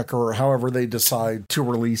accessory pack or however they decide to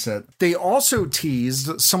release it. They also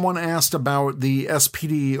teased, someone asked about the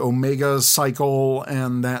SPD Omega cycle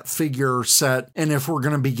and that figure set, and if we're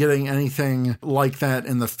going to be getting anything like that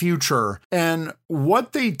in the future. And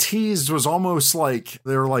what they teased was almost like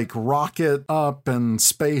they're like rocket up and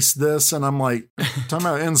space this. And I'm like, talking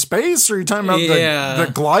about in space? Or are you talking about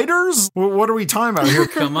the gliders? What are we talking about here?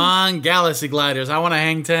 Come on, Galaxy Gliders. I want to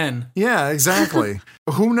hang 10. Yeah, exactly.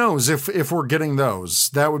 Who knows if we're getting those?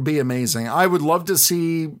 That would be amazing. I would love to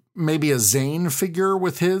see maybe a Zane figure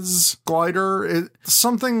with his glider.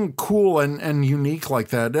 Something cool and unique like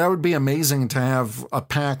that. That would be amazing to have a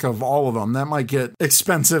pack of all of them. That might get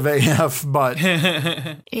expensive AF, but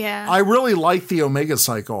yeah. I really like the Omega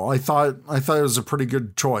cycle. I thought it was a pretty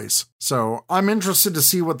good choice. So I'm interested to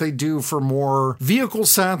see what they do for more vehicle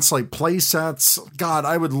sets, like play sets. God,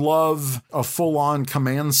 I would love a full-on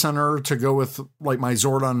command center to go with like my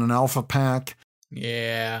Zordon and Alpha pack.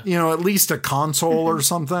 Yeah. At least a console or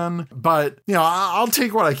something. But, I'll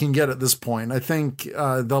take what I can get at this point. I think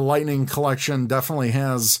the Lightning Collection definitely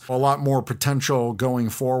has a lot more potential going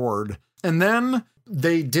forward. And then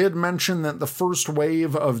they did mention that the first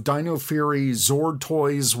wave of Dino Fury Zord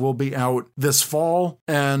toys will be out this fall.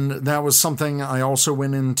 And that was something I also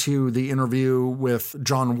went into the interview with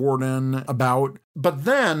John Warden about. But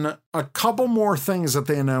then a couple more things that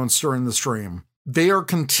they announced during the stream. They are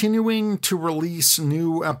continuing to release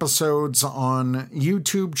new episodes on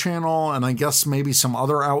YouTube channel and I guess maybe some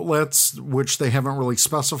other outlets, which they haven't really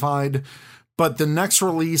specified. But the next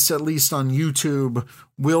release, at least on YouTube,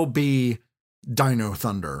 will be Dino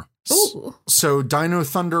Thunder. Ooh. So Dino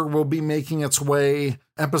Thunder will be making its way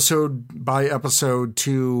episode by episode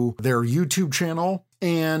to their YouTube channel.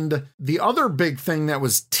 And the other big thing that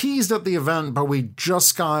was teased at the event, but we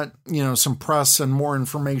just got, some press and more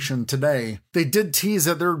information today. They did tease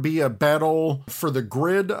that there'd be a Battle for the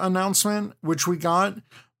Grid announcement, which we got.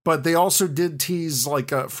 But they also did tease,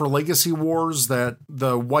 for Legacy Wars, that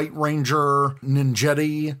the White Ranger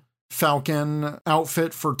Ninjetti Falcon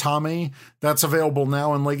outfit for Tommy, that's available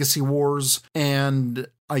now in Legacy Wars. And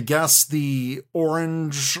I guess the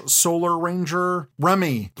Orange Solar Ranger,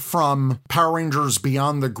 Remy from Power Rangers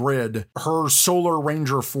Beyond the Grid, her Solar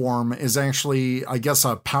Ranger form is actually, I guess,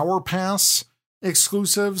 a Power Pass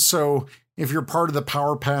exclusive. So if you're part of the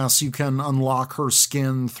Power Pass, you can unlock her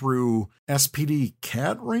skin through SPD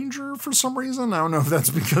Cat Ranger for some reason. I don't know if that's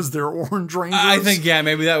because they're Orange Rangers. I think,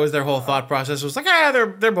 maybe that was their whole thought process. It was like,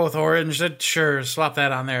 they're both orange. Sure, swap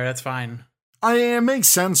that on there. That's fine. It makes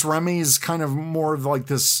sense. Remy's kind of more of like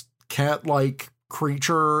this cat-like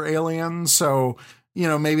creature alien. So,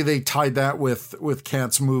 maybe they tied that with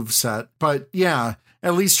Cat's moveset. But yeah,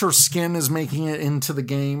 at least her skin is making it into the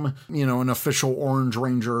game, an official Orange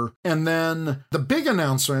Ranger. And then the big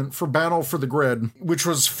announcement for Battle for the Grid, which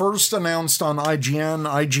was first announced on IGN.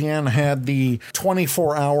 IGN had the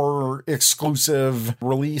 24-hour exclusive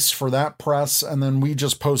release for that press. And then we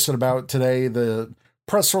just posted about today the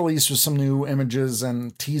press release with some new images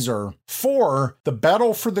and teaser for the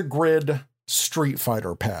Battle for the Grid Street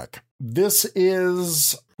Fighter pack. This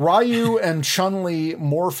is Ryu and Chun-Li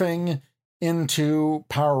morphing into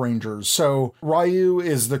Power Rangers. So Ryu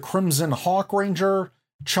is the Crimson Hawk Ranger,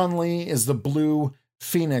 Chun-Li is the Blue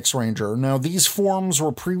Phoenix Ranger. Now, these forms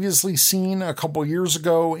were previously seen a couple years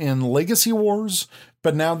ago in Legacy Wars,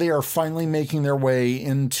 but now they are finally making their way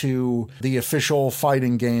into the official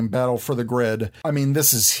fighting game Battle for the Grid. I mean,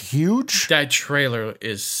 this is huge. That trailer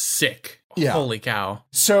is sick. Yeah. Holy cow.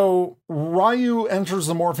 So Ryu enters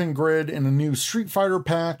the Morphin Grid in a new Street Fighter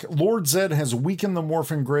pack. Lord Zed has weakened the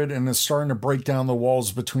Morphin Grid and is starting to break down the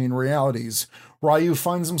walls between realities. Ryu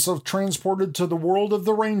finds himself transported to the world of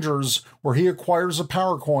the Rangers, where he acquires a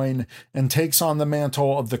power coin and takes on the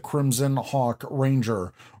mantle of the Crimson Hawk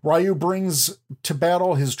Ranger. Ryu brings to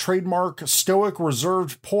battle his trademark stoic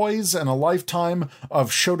reserved poise and a lifetime of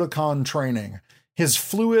Shotokan training. His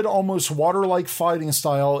fluid, almost water-like fighting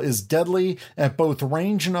style is deadly at both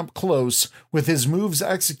range and up close, with his moves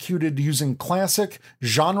executed using classic,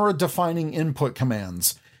 genre-defining input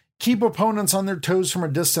commands. Keep opponents on their toes from a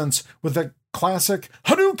distance with a classic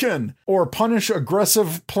Hadouken, or punish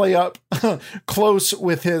aggressive play-up close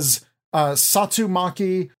with his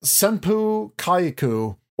Satsumaki Senpu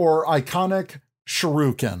Kaiku, or iconic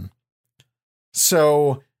Shuriken.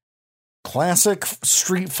 So, classic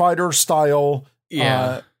Street Fighter style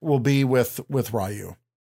will be with Ryu.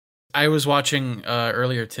 I was watching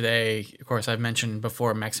earlier today, of course, I've mentioned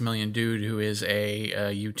before Maximilian Dude, who is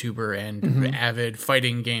a YouTuber and avid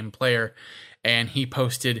fighting game player, and he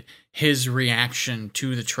posted his reaction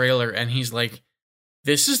to the trailer, and he's like,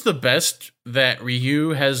 this is the best that Ryu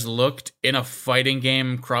has looked in a fighting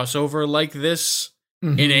game crossover like this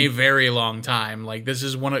in a very long time. Like, this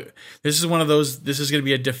is one of those, this is going to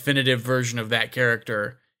be a definitive version of that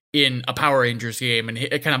character in a Power Rangers game, and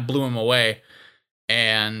it kind of blew him away.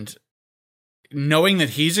 And knowing that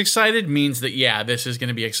he's excited means that, yeah, this is going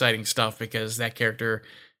to be exciting stuff, because that character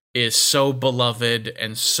is so beloved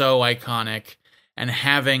and so iconic, and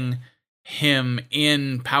having him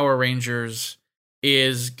in Power Rangers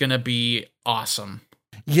is going to be awesome.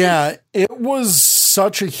 Yeah, it was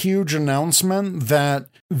such a huge announcement that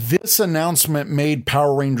this announcement made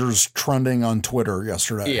Power Rangers trending on Twitter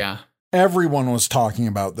yesterday. Yeah. Everyone was talking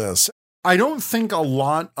about this. I don't think a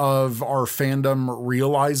lot of our fandom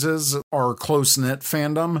realizes, our close-knit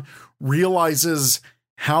fandom realizes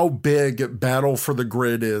how big Battle for the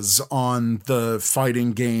Grid is on the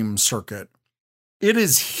fighting game circuit. It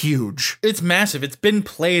is huge. It's massive. It's been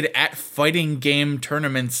played at fighting game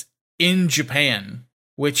tournaments in Japan.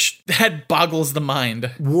 which that boggles the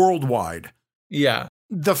mind. Worldwide. Yeah.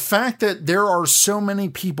 The fact that there are so many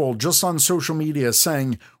people just on social media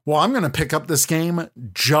saying, well, I'm going to pick up this game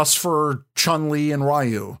just for Chun-Li and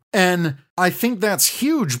Ryu. And I think that's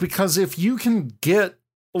huge, because if you can get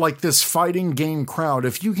like this fighting game crowd,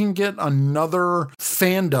 if you can get another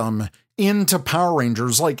fandom into Power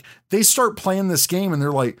Rangers, like they start playing this game and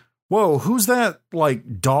they're like, whoa, who's that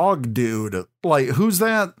like dog dude? Like, who's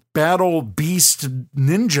that battle beast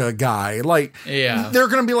ninja guy? Like, yeah, they're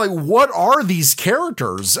going to be like, what are these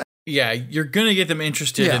characters? Yeah, you're going to get them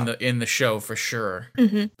interested in the show for sure.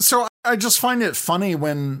 Mm-hmm. So I just find it funny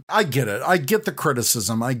when I get it. I get the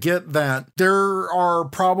criticism. I get that there are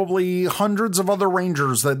probably hundreds of other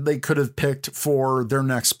Rangers that they could have picked for their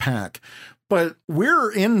next pack. But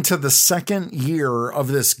we're into the second year of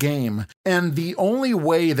this game, and the only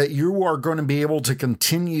way that you are going to be able to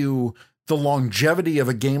continue the longevity of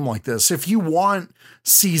a game like this, if you want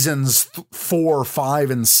seasons 4,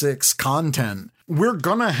 5, and 6 content, we're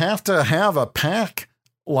going to have a pack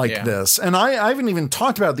like this. And I haven't even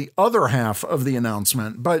talked about the other half of the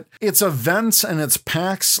announcement, but it's events and it's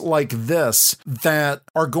packs like this that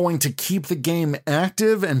are going to keep the game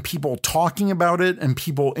active and people talking about it and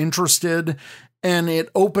people interested. And it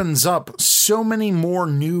opens up so many more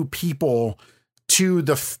new people to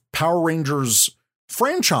the Power Rangers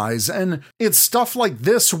franchise. And it's stuff like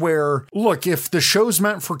this where, look, if the show's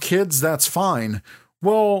meant for kids, that's fine.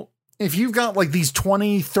 Well, if you've got like these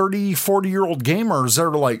 20, 30, 40-year-old gamers that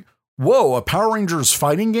are like, whoa, a Power Rangers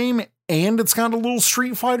fighting game and it's got a little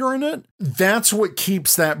Street Fighter in it, that's what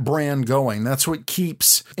keeps that brand going. That's what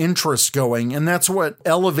keeps interest going. And that's what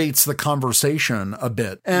elevates the conversation a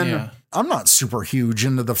bit. And I'm not super huge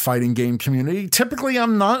into the fighting game community. Typically,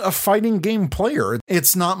 I'm not a fighting game player.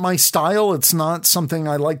 It's not my style. It's not something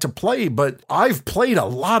I like to play, but I've played a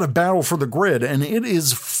lot of Battle for the Grid and it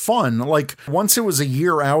is fun. Like once it was a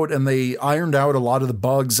year out and they ironed out a lot of the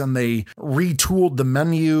bugs and they retooled the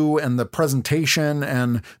menu and the presentation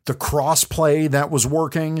and the cross-play that was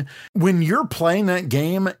working. When you're playing that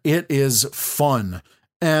game, it is fun.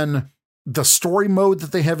 And the story mode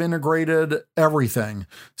that they have integrated, everything.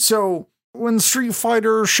 So when Street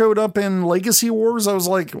Fighter showed up in Legacy Wars, I was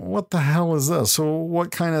like, what the hell is this? So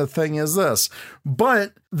what kind of thing is this?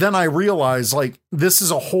 But then I realized like this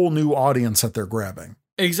is a whole new audience that they're grabbing.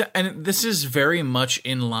 Exactly. And this is very much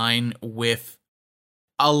in line with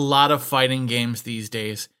a lot of fighting games these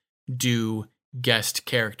days do guest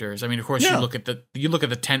characters. I mean, of course, you look at the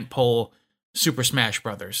tentpole Super Smash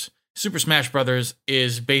Brothers. Super Smash Brothers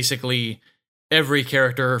is basically every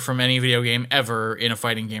character from any video game ever in a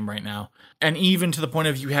fighting game right now. And even to the point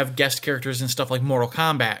of you have guest characters in stuff like Mortal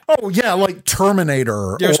Kombat. Oh, yeah, like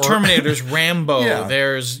Terminator. There's Terminator, there's Rambo,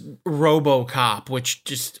 there's RoboCop, which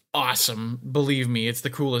just awesome. Believe me, it's the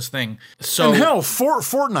coolest thing. So, and hell,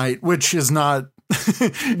 Fortnite, which is not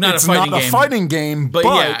not a fighting game. But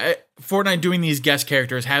yeah, Fortnite doing these guest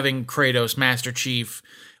characters, having Kratos, Master Chief,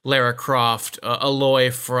 Lara Croft,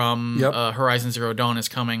 Aloy from Horizon Zero Dawn is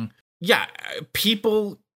coming. Yeah,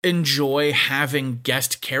 people enjoy having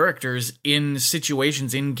guest characters in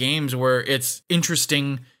situations, in games where it's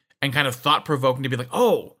interesting and kind of thought-provoking to be like,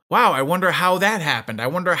 oh, wow, I wonder how that happened. I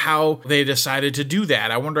wonder how they decided to do that.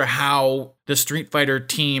 I wonder how the Street Fighter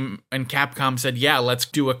team and Capcom said, yeah, let's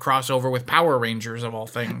do a crossover with Power Rangers of all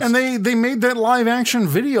things. And they made that live action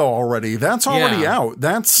video already. That's already out.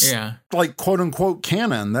 That's like quote unquote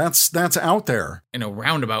canon. That's out there. In a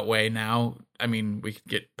roundabout way now. I mean, we could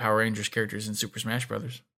get Power Rangers characters in Super Smash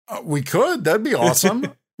Brothers. We could. That'd be awesome.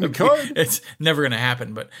 We could. It's never going to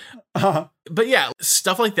happen, but yeah,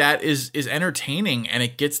 stuff like that is entertaining, and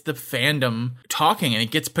it gets the fandom talking, and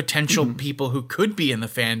it gets potential people who could be in the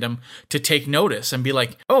fandom to take notice and be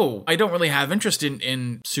like, oh, I don't really have interest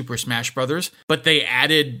in Super Smash Brothers, but they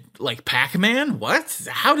added like Pac-Man? What?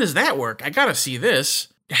 How does that work? I gotta see this.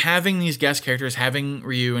 Having these guest characters, having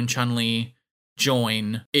Ryu and Chun-Li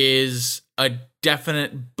join is a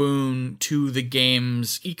definite boon to the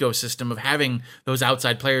game's ecosystem of having those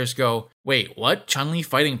outside players go, wait, what? Chun-Li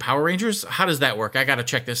fighting Power Rangers? How does that work? I got to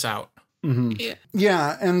check this out. Mm-hmm.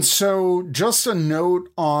 Yeah. And so just a note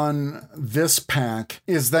on this pack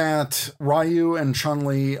is that Ryu and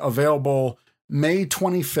Chun-Li available May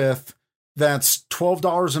 25th. That's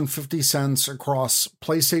 $12.50 across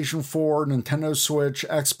PlayStation 4, Nintendo Switch,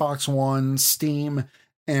 Xbox One, Steam,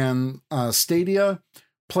 and Stadia.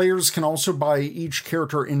 Players can also buy each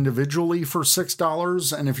character individually for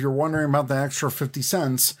 $6. And if you're wondering about the extra 50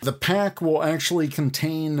 cents, the pack will actually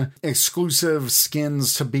contain exclusive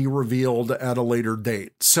skins to be revealed at a later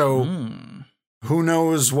date. So who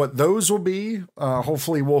knows what those will be?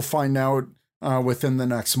 Hopefully we'll find out within the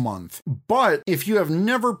next month. But if you have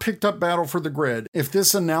never picked up Battle for the Grid, if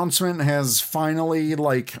this announcement has finally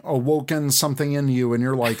like awoken something in you and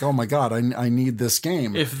you're like, oh my God, I need this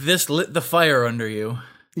game. If this lit the fire under you.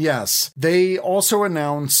 Yes. They also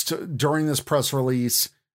announced during this press release,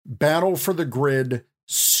 Battle for the Grid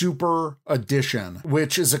Super Edition,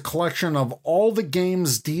 which is a collection of all the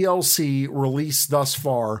games DLC released thus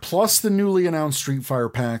far, plus the newly announced Street Fighter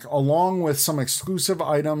pack, along with some exclusive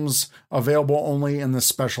items available only in the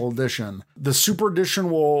special edition. The Super Edition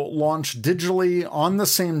will launch digitally on the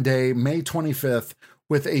same day, May 25th,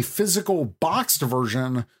 with a physical boxed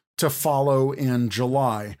version to follow in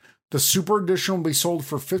July. The Super Edition will be sold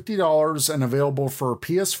for $50 and available for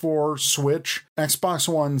PS4, Switch, Xbox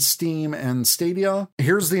One, Steam, and Stadia.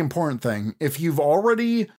 Here's the important thing. If you've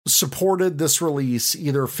already supported this release,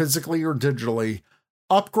 either physically or digitally,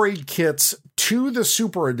 upgrade kits to the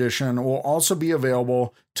Super Edition will also be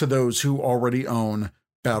available to those who already own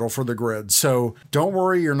Battle for the Grid. So don't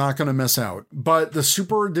worry, you're not going to miss out. But the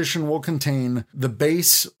Super Edition will contain the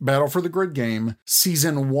base Battle for the Grid game,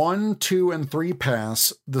 Season 1, 2, and 3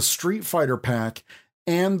 pass, the Street Fighter pack,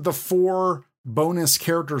 and the 4 bonus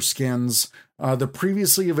character skins. The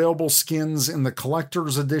previously available skins in the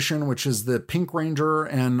Collector's Edition, which is the Pink Ranger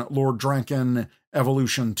and Lord Draken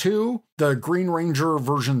Evolution 2, the Green Ranger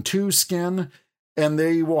version 2 skin, and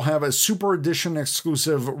they will have a Super Edition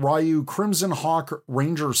exclusive Ryu Crimson Hawk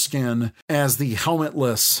Ranger skin as the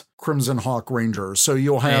helmetless Crimson Hawk Ranger. So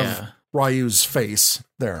you'll have Ryu's face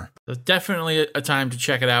there. So definitely a time to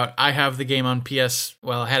check it out. I have the game on PS.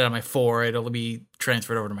 Well, I had it on my 4. It'll be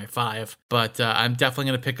transferred over to my 5. But I'm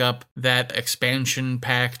definitely going to pick up that expansion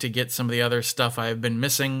pack to get some of the other stuff I've been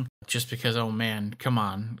missing. Just because, oh man, come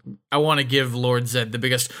on. I want to give Lord Zed the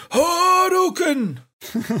biggest Hadouken!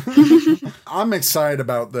 I'm excited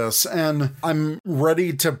about this, and I'm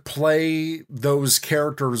ready to play those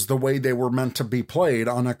characters the way they were meant to be played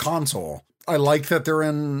on a console. I like that they're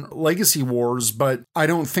in Legacy Wars, but I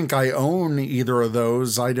don't think I own either of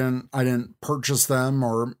those. I didn't purchase them,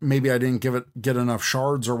 or maybe I didn't get enough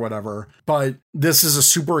shards or whatever. But this is a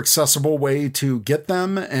super accessible way to get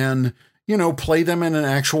them and, play them in an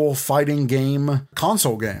actual fighting game,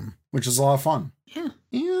 console game, which is a lot of fun. Yeah.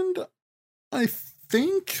 And I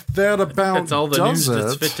think that's all the does news it.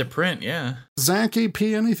 that's fit to print. Yeah. Zach, AP,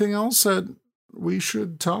 anything else that we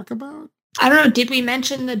should talk about? I don't know. Did we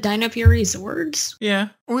mention the Dino Fury Zords? Yeah.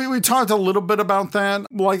 We talked a little bit about that.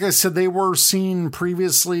 Like I said, they were seen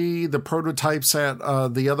previously, the prototypes at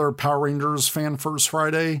the other Power Rangers Fan First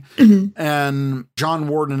Friday. Mm-hmm. And John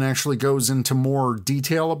Warden actually goes into more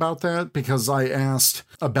detail about that because I asked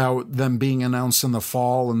about them being announced in the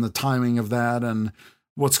fall and the timing of that and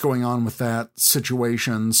what's going on with that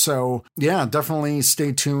situation. So yeah, definitely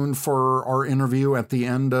stay tuned for our interview at the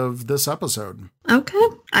end of this episode. Okay.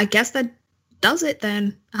 I guess that does it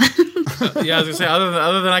then. Yeah, I was gonna say,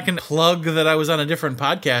 other than I can plug that I was on a different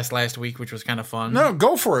podcast last week, which was kind of fun. No,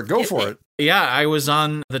 go for it. Go for it. Yeah, I was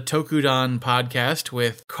on the Tokudan podcast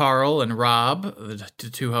with Carl and Rob, the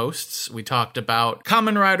two hosts. We talked about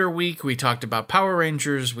Kamen Rider Week, we talked about Power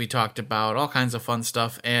Rangers, we talked about all kinds of fun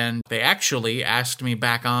stuff, and they actually asked me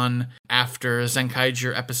back on after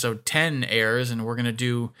Zenkaiger episode 10 airs, and we're gonna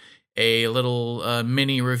do a little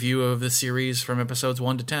mini review of the series from episodes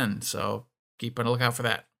 1 to 10, so keep on the lookout for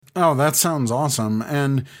that. Oh, that sounds awesome.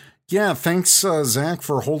 And yeah, thanks, Zach,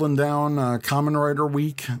 for holding down Kamen Rider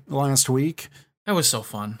Week last week. That was so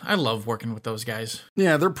fun. I love working with those guys.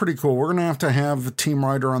 Yeah, they're pretty cool. We're going to have Team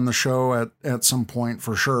Rider on the show at some point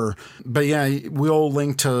for sure. But yeah, we'll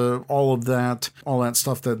link to all that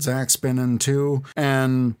stuff that Zach's been into.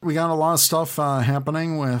 And we got a lot of stuff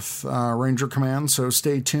happening with Ranger Command, so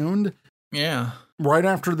stay tuned. Yeah. Right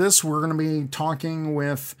after this, we're going to be talking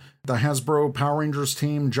with the Hasbro Power Rangers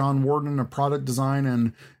team, John Warden of product design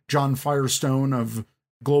and John Firestone of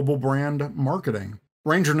global brand marketing.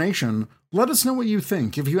 Ranger Nation, let us know what you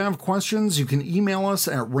think. If you have questions, you can email us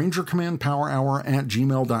at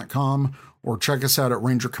rangercommandpowerhour@gmail.com or check us out at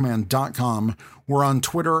rangercommand.com. We're on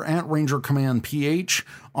Twitter at rangercommandph,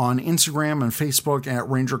 on Instagram and Facebook at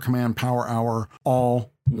Ranger Command Power Hour,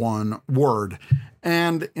 all one word.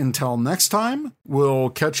 And until next time,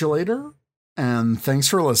 we'll catch you later. And thanks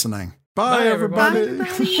for listening. Bye, everybody.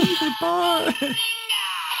 Bye.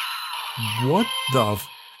 What the?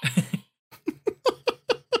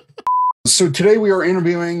 So today we are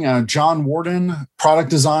interviewing John Warden,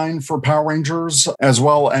 product design for Power Rangers, as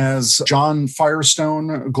well as John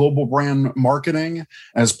Firestone, global brand marketing,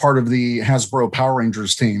 as part of the Hasbro Power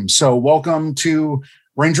Rangers team. So welcome to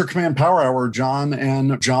Ranger Command Power Hour, John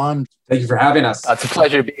and John. Thank you for having us. It's a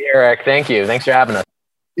pleasure to be here, Eric. Thank you. Thanks for having us.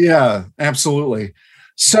 Yeah, absolutely.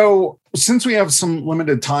 So since we have some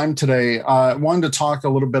limited time today, I wanted to talk a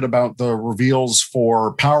little bit about the reveals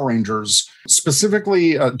for Power Rangers.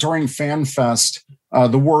 Specifically, during FanFest,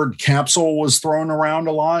 the word capsule was thrown around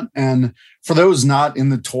a lot. And for those not in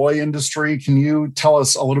the toy industry, can you tell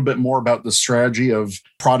us a little bit more about the strategy of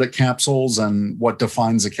product capsules and what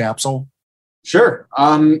defines a capsule? Sure.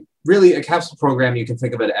 Really, a capsule program, you can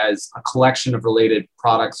think of it as a collection of related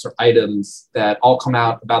products or items that all come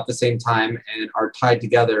out about the same time and are tied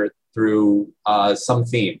together through some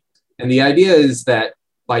theme. And the idea is that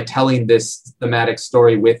by telling this thematic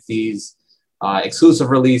story with these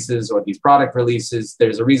exclusive releases or these product releases,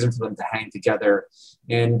 there's a reason for them to hang together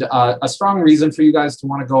and a strong reason for you guys to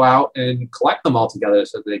want to go out and collect them all together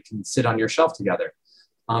so they can sit on your shelf together.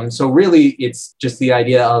 So really, it's just the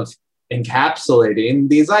idea of encapsulating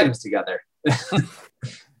these items together.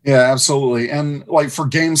 Yeah, absolutely. And like for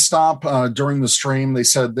GameStop, during the stream, they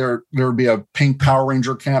said there would be a pink Power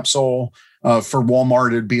Ranger capsule. For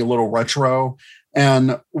Walmart, it'd be a little retro.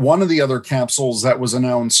 And one of the other capsules that was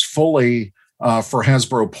announced fully for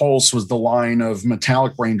Hasbro Pulse was the line of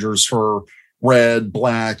metallic Rangers for red,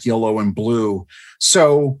 black, yellow, and blue.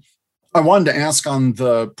 So I wanted to ask on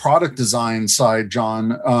the product design side,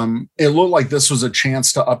 John, it looked like this was a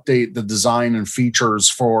chance to update the design and features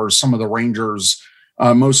for some of the Rangers,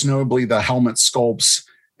 most notably the helmet sculpts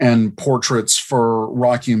and portraits for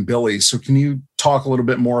Rocky and Billy. So can you talk a little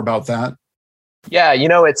bit more about that? Yeah,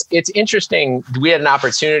 it's interesting. We had an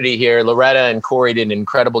opportunity here. Loretta and Corey did an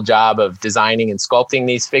incredible job of designing and sculpting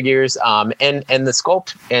these figures. And the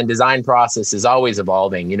sculpt and design process is always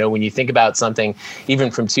evolving. When you think about something even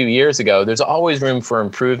from 2 years ago, there's always room for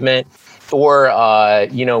improvement or,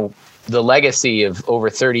 the legacy of over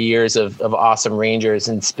 30 years of awesome Rangers,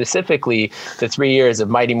 and specifically the 3 years of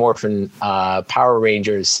Mighty Morphin Power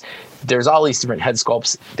Rangers. There's all these different head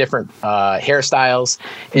sculpts, different hairstyles,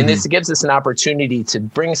 and this gives us an opportunity to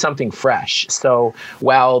bring something fresh. So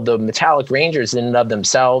while the metallic Rangers in and of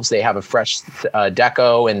themselves, they have a fresh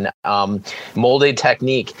deco and molded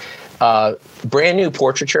technique, brand new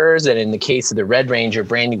portraitures, and in the case of the Red Ranger,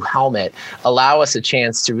 brand new helmet, allow us a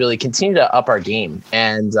chance to really continue to up our game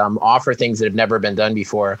and offer things that have never been done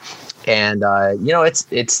before. And,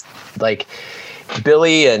 it's like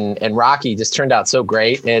Billy and Rocky just turned out so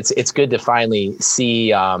great. And it's good to finally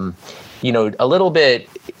see, a little bit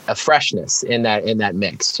of freshness in that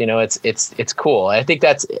mix. It's cool. I think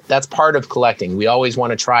that's part of collecting. We always want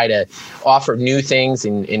to try to offer new things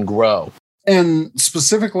and grow. And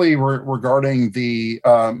specifically regarding the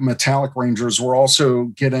metallic Rangers, we're also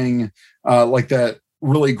getting like that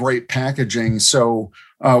really great packaging. So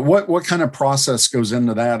what kind of process goes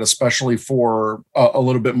into that, especially for a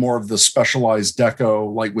little bit more of the specialized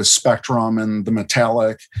deco, like with Spectrum and the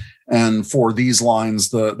metallic, and for these lines,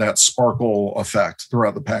 that sparkle effect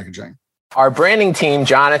throughout the packaging? Our branding team,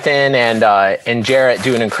 Jonathan and Jarrett,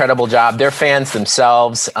 do an incredible job. They're fans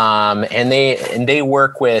themselves, and they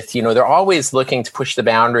work with, they're always looking to push the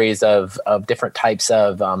boundaries of different types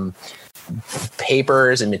of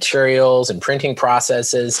papers and materials and printing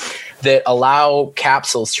processes that allow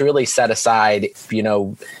capsules to really set aside,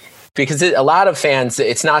 because a lot of fans,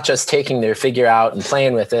 it's not just taking their figure out and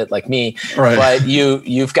playing with it like me, right, but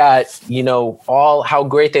you've got, all how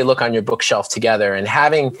great they look on your bookshelf together, and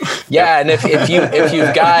having, and if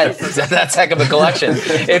you've got, that's heck of a collection.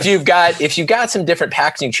 If you've got some different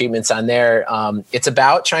packaging treatments on there, it's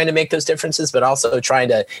about trying to make those differences, but also trying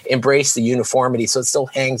to embrace the uniformity so it still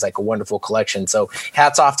hangs like a wonderful collection. So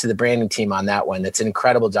hats off to the branding team on that one. It's an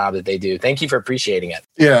incredible job that they do. Thank you for appreciating it.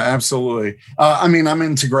 Yeah, absolutely. I'm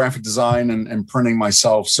into graphic design and printing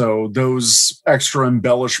myself, so those extra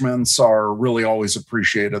embellishments are really always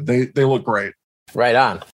appreciated. They look great. Right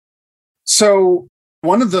on. So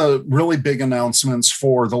one of the really big announcements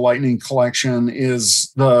for the Lightning Collection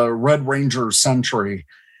is the Red Ranger Sentry.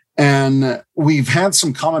 And we've had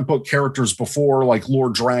some comic book characters before, like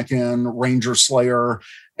Lord Draken, Ranger Slayer,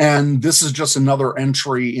 and this is just another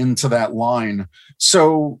entry into that line.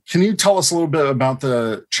 So can you tell us a little bit about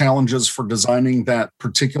the challenges for designing that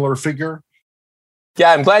particular figure?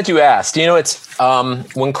 Yeah, I'm glad you asked. It's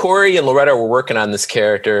when Corey and Loretta were working on this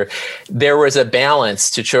character, there was a balance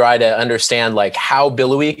to try to understand like how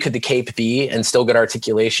billowy could the cape be and still get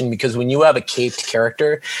articulation, because when you have a caped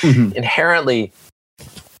character, inherently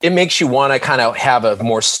it makes you want to kind of have a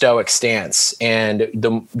more stoic stance.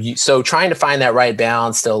 And so trying to find that right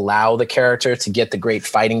balance to allow the character to get the great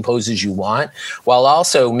fighting poses you want, while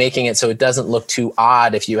also making it so it doesn't look too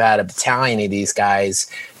odd if you had a battalion of these guys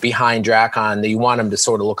behind Drakon, that you want them to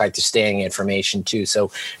sort of look like they're staying in formation too.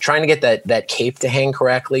 So trying to get that cape to hang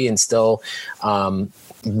correctly and still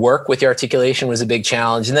work with the articulation was a big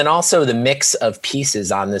challenge. And then also the mix of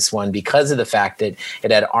pieces on this one, because of the fact that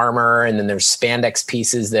it had armor and then there's spandex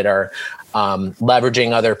pieces that are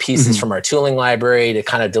leveraging other pieces from our tooling library to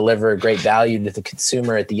kind of deliver great value to the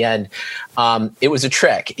consumer at the end. It was a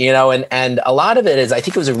trick, and a lot of it is, I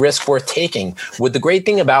think it was a risk worth taking. With the great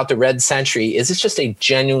thing about the Red Sentry is it's just a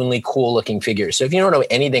genuinely cool looking figure. So if you don't know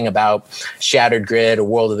anything about Shattered Grid or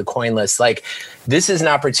World of the Coinless, like, this is an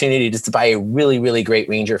opportunity just to buy a really, really great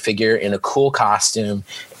Ranger figure in a cool costume.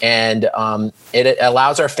 And it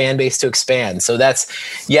allows our fan base to expand. So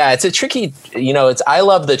it's a tricky, I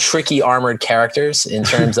love the tricky armored characters in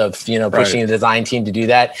terms of, pushing the design team to do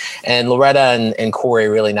that. And Loretta and Corey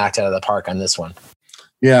really knocked it out of the park on this one.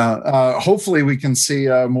 Yeah. Hopefully we can see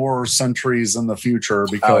more Sentries in the future,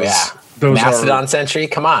 because those Mastodon Sentry,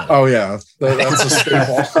 come on. Oh yeah. That's a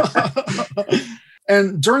staple.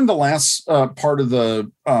 And during the last part of the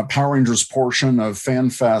Power Rangers portion of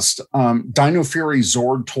FanFest, Dino Fury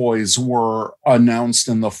Zord toys were announced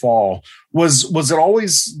in the fall. Was it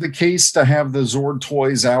always the case to have the Zord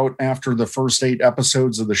toys out after the first 8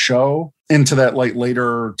 episodes of the show into that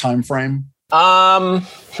later time frame?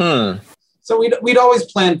 So we'd always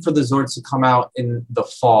planned for the Zords to come out in the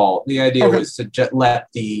fall. The idea was to let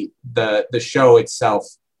the show itself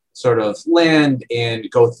sort of land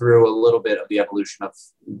and go through a little bit of the evolution of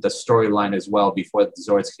the storyline as well before the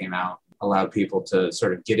Zords came out, allowed people to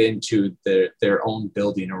sort of get into their own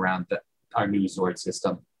building around our new Zord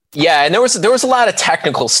system. Yeah, and there was a lot of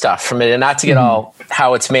technical stuff from it, and not to get all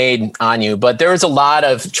how it's made on you, but there was a lot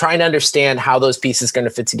of trying to understand how those pieces are going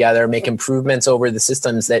to fit together, make improvements over the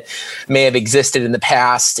systems that may have existed in the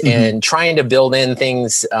past, and trying to build in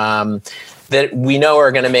things that we know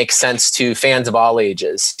are going to make sense to fans of all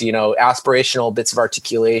ages. Aspirational bits of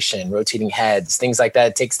articulation, rotating heads, things like that.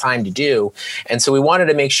 It takes time to do. And so we wanted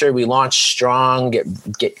to make sure we launched strong,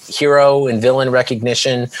 get hero and villain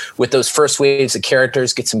recognition with those first waves of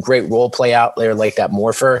characters, get some great role play out there like that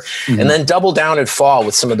Morpher, and then double down at fall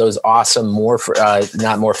with some of those awesome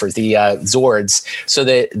Zords, so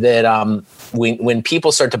that when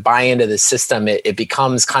people start to buy into the system, it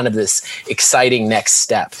becomes kind of this exciting next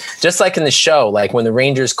step. Just like in the show, like when the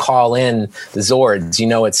Rangers call in the Zords,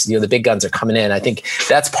 it's the big guns are coming in. I think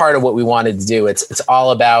that's part of what we wanted to do. It's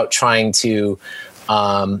all about trying to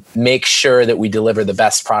make sure that we deliver the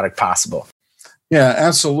best product possible. Yeah,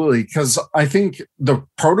 absolutely. Because I think the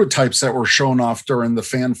prototypes that were shown off during the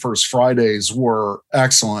Fan First Fridays were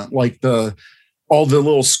excellent. Like all the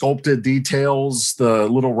little sculpted details, the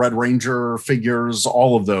little Red Ranger figures,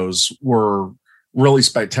 all of those were really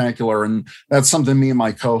spectacular. And that's something me and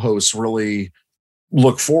my co-hosts really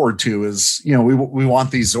look forward to is, we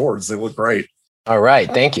want these Zords. They look great. All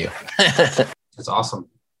right. Thank you. That's awesome.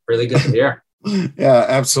 Really good to hear. Yeah,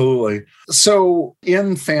 absolutely. So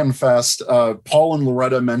in FanFest, Paul and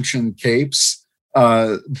Loretta mentioned capes.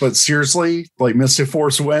 But seriously, like Mystic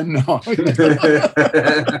Force win? No.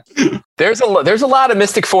 There's a lot of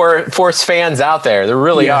Mystic Force fans out there. There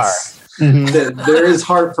really are. There is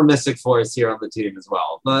heart for Mystic Force here on the team as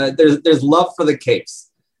well. But there's love for the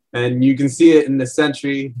capes, and you can see it in the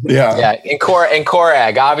Sentry. Yeah. And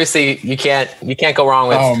Korag. Obviously, you can't go wrong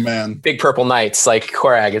with Big Purple Knights. Like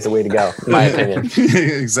Korag is the way to go, in my opinion.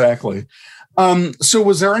 Exactly. So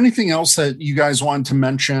was there anything else that you guys wanted to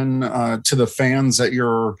mention to the fans that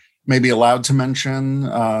you're maybe allowed to mention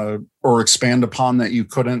or expand upon that you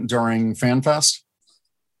couldn't during FanFest?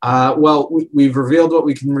 Well, we've revealed what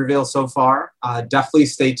we can reveal so far. Definitely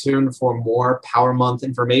stay tuned for more Power Month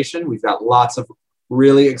information. We've got lots of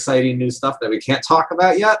really exciting new stuff that we can't talk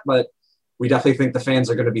about yet, but we definitely think the fans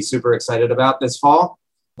are going to be super excited about this fall.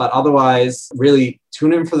 But otherwise, really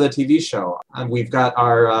tune in for the TV show. We've got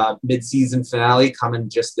our mid-season finale coming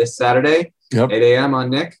just this Saturday, 8 a.m. on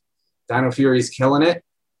Nick. Dino Fury's killing it.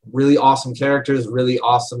 Really awesome characters, really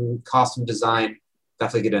awesome costume design.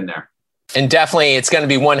 Definitely get in there. And definitely, it's going to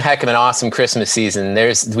be one heck of an awesome Christmas season.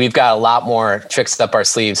 We've got a lot more tricks up our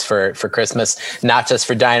sleeves for Christmas, not just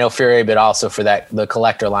for Dino Fury, but also for the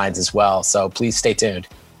collector lines as well. So please stay tuned.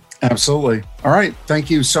 Absolutely. All right.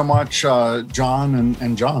 Thank you so much, John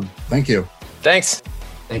and John. Thank you. Thanks.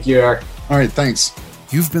 Thank you, Eric. All right. Thanks.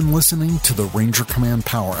 You've been listening to the Ranger Command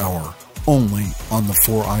Power Hour, only on the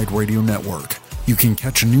Four Eyed Radio Network. You can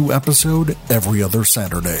catch a new episode every other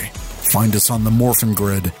Saturday. Find us on the Morphin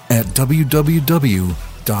Grid at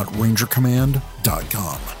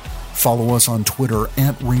www.rangercommand.com. Follow us on Twitter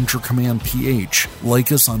at RangerCommandPH.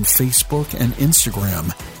 Like us on Facebook and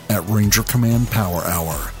Instagram at Ranger Command Power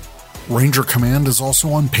Hour. Ranger Command is also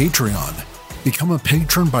on Patreon. Become a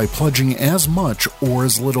patron by pledging as much or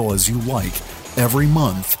as little as you like every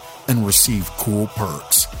month and receive cool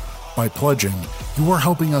perks. By pledging, you are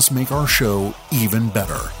helping us make our show even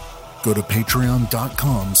better. Go to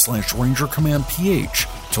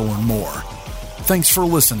patreon.com/RangerCommandPH to learn more. Thanks for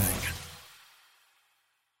listening.